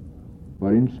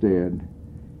 but instead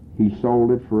he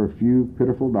sold it for a few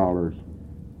pitiful dollars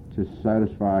to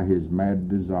satisfy his mad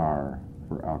desire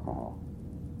for alcohol.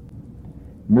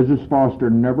 Mrs. Foster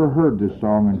never heard this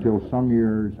song until some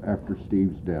years after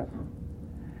Steve's death.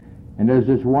 And as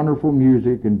this wonderful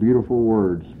music and beautiful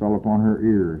words fell upon her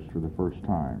ears for the first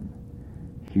time,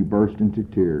 she burst into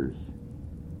tears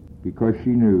because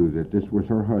she knew that this was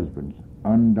her husband's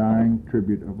undying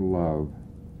tribute of love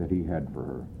that he had for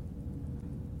her.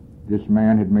 This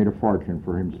man had made a fortune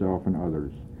for himself and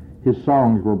others. His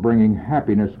songs were bringing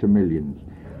happiness to millions.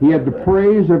 He had the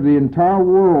praise of the entire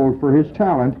world for his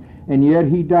talent, and yet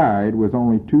he died with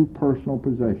only 2 personal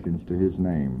possessions to his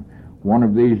name. One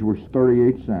of these was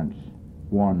 38 cents,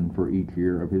 one for each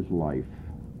year of his life.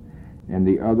 And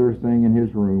the other thing in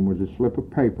his room was a slip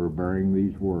of paper bearing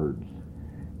these words,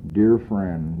 Dear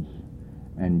friends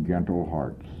and gentle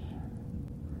hearts.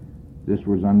 This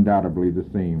was undoubtedly the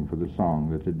theme for the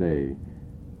song that today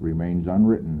remains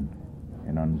unwritten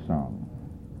and unsung.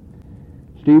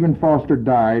 Stephen Foster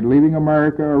died, leaving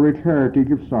America a rich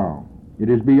heritage of song. It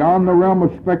is beyond the realm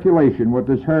of speculation what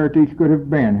this heritage could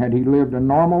have been had he lived a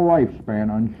normal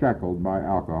lifespan unshackled by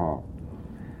alcohol.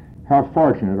 How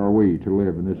fortunate are we to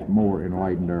live in this more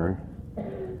enlightened era.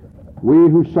 We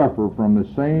who suffer from the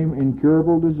same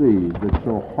incurable disease that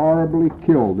so horribly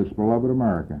killed this beloved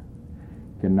America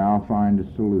can now find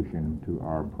a solution to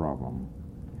our problem.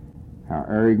 How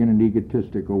arrogant and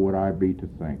egotistical would I be to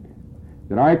think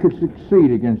that I could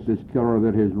succeed against this killer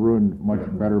that has ruined much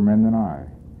better men than I.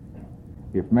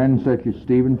 If men such as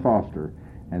Stephen Foster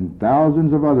and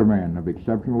thousands of other men of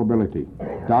exceptional ability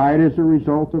died as a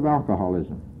result of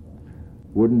alcoholism,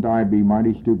 wouldn't I be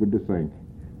mighty stupid to think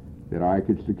that I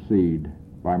could succeed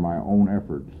by my own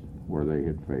efforts where they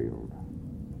had failed?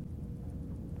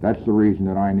 That's the reason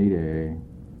that I need AA.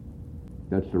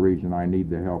 That's the reason I need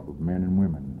the help of men and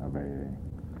women of AA.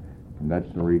 And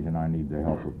that's the reason I need the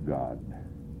help of God.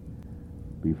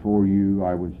 Before you,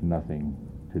 I was nothing.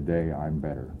 Today, I'm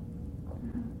better.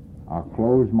 I'll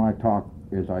close my talk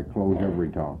as I close every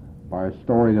talk, by a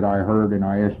story that I heard, and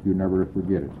I ask you never to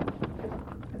forget it.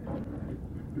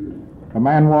 A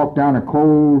man walked down a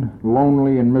cold,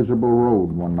 lonely, and miserable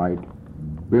road one night,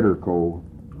 bitter cold.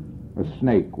 A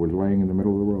snake was laying in the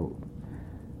middle of the road.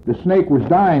 The snake was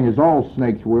dying, as all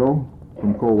snakes will,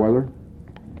 from cold weather.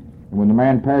 And when the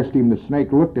man passed him, the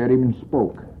snake looked at him and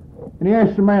spoke. And he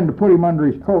asked the man to put him under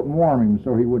his coat and warm him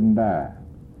so he wouldn't die.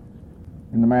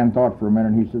 And the man thought for a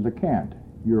minute, and he says, I can't.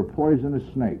 You're a poisonous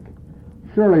snake.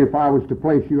 Surely if I was to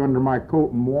place you under my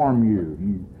coat and warm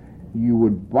you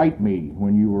would bite me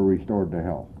when you were restored to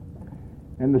health.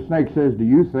 And the snake says, do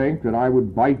you think that I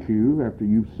would bite you after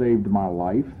you've saved my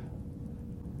life?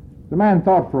 The man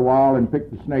thought for a while and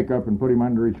picked the snake up and put him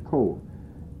under his coat.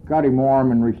 Got him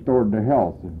warm and restored to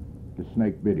health, and the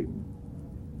snake bit him.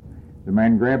 The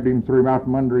man grabbed him, threw him out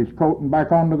from under his coat and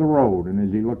back onto the road, and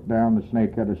as he looked down, the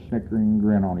snake had a snickering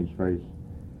grin on his face.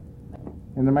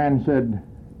 And the man said,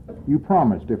 "You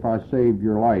promised if I saved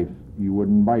your life, you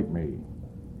wouldn't bite me."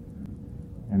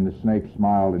 And the snake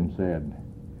smiled and said,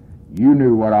 "You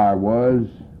knew what I was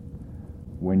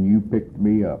when you picked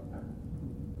me up."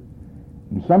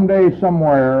 And someday,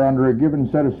 somewhere, under a given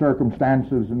set of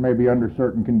circumstances and maybe under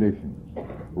certain conditions,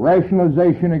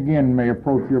 rationalization again may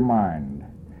approach your mind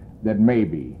that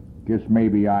maybe, just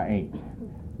maybe I ain't.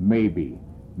 Maybe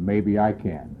I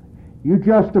can. You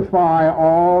justify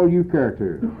all you care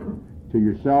to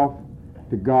yourself,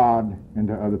 to God, and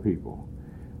to other people.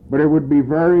 But it would be a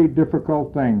very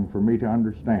difficult thing for me to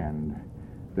understand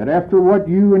that after what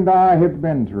you and I have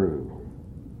been through,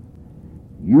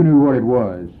 you knew what it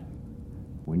was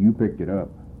when you picked it up.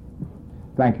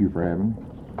 Thank you for having me.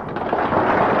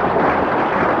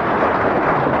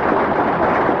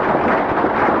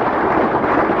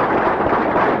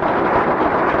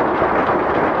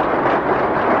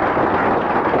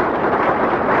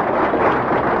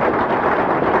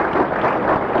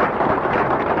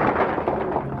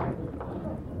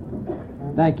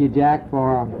 Thank you, Jack,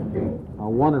 for a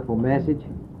wonderful message.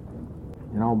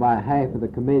 And on behalf of the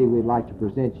committee, we'd like to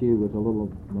present you with a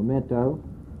little memento.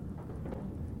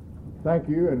 Thank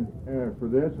you and for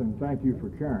this, and thank you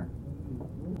for sharing.